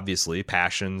dangerous, obviously,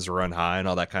 passions run high and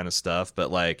all that kind of stuff.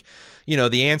 But like,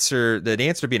 the answer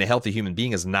to being a healthy human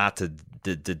being is not to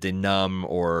to numb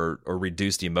or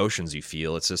reduce the emotions you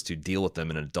feel. It's just to deal with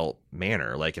them in an adult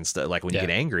manner. Like instead, like when you get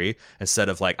angry, instead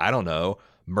of like, I don't know,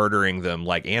 murdering them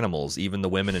like animals, even the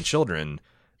women and children,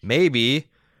 maybe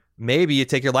you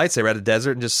take your lightsaber out of the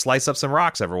desert and just slice up some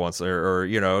rocks every once, or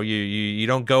you know, you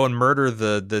don't go and murder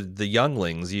the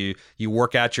younglings. You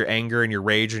work out your anger and your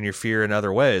rage and your fear in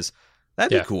other ways.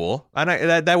 That'd be cool. And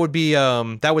that would be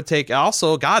that would take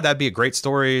also, God, that'd be a great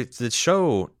story to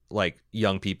show like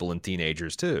young people and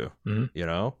teenagers too. You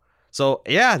know, so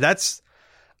yeah, that's.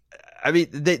 I mean,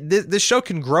 this show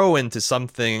can grow into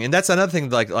something, and that's another thing.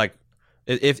 Like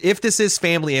if this is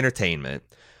family entertainment,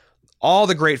 all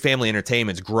the great family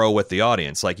entertainments grow with the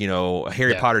audience. Like, you know,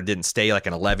 Harry Potter didn't stay like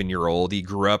an 11-year-old. He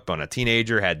grew up on a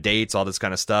teenager, had dates, all this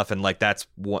kind of stuff. And like, that's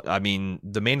what, I mean,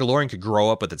 The Mandalorian could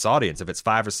grow up with its audience. If it's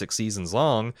 5 or 6 seasons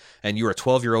long and you were a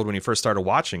 12-year-old when you first started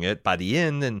watching it, by the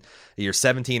end and you're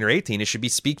 17 or 18, it should be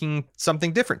speaking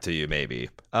something different to you, maybe.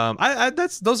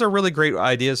 Those are really great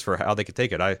ideas for how they could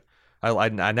take it. I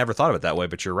never thought of it that way,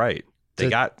 but you're right. They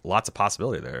got lots of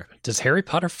possibility there. Does Harry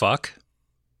Potter fuck?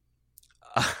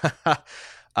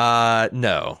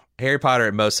 No. Harry Potter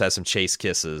at most has some chase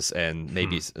kisses and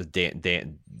maybe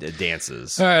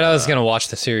dances. All right, I was gonna watch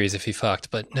the series if he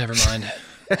fucked, but never mind.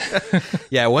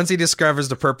 Yeah, once he discovers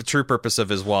the true purpose of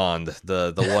his wand,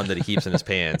 the one that he keeps in his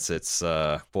pants, it's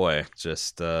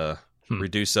just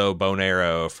Reduso bone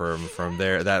arrow from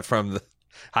there.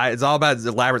 It's all about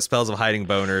elaborate spells of hiding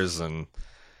boners and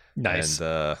nice.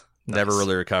 And never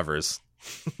really recovers.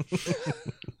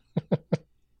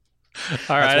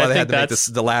 All right, that's why they had to make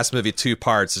the last movie 2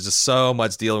 parts. There's just so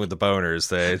much dealing with the boners.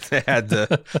 They had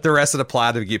the rest of the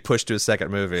plot to get pushed to a second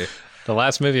movie. The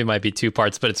last movie might be 2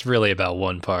 parts, but it's really about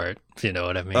 1 part. If you know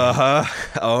what I mean?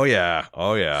 Oh yeah.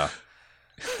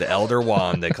 The Elder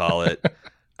Wand, they call it.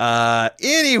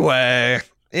 Anyway.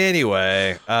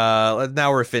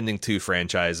 Now we're offending 2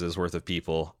 franchises worth of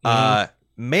people.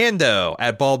 Mando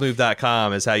at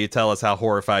baldmove.com is how you tell us how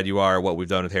horrified you are at what we've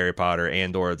done with Harry Potter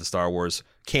and or the Star Wars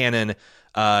canon.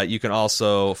 You can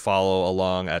also follow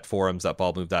along at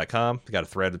forums.baldmove.com. We got a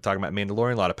thread talking about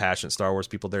Mandalorian. A lot of passionate Star Wars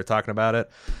people there talking about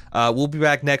it. We'll be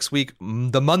back next week.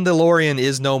 The Mandalorian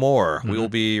is no more. We will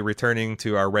be returning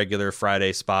to our regular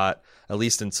Friday spot, at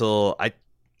least until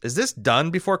is this done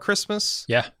before Christmas?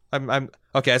 Yeah. I'm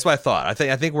okay. That's what I thought.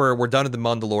 I think we're done with the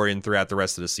Mandalorian throughout the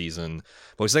rest of the season,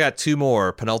 but we still got 2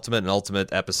 more penultimate and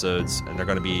ultimate episodes, and they're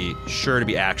going to be sure to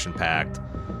be action packed.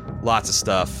 Lots of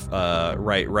stuff,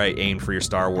 right, aimed for your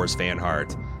Star Wars fan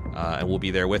heart, and we'll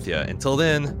be there with you. Until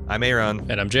then, I'm Aaron,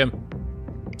 and I'm Jim.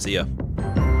 See ya.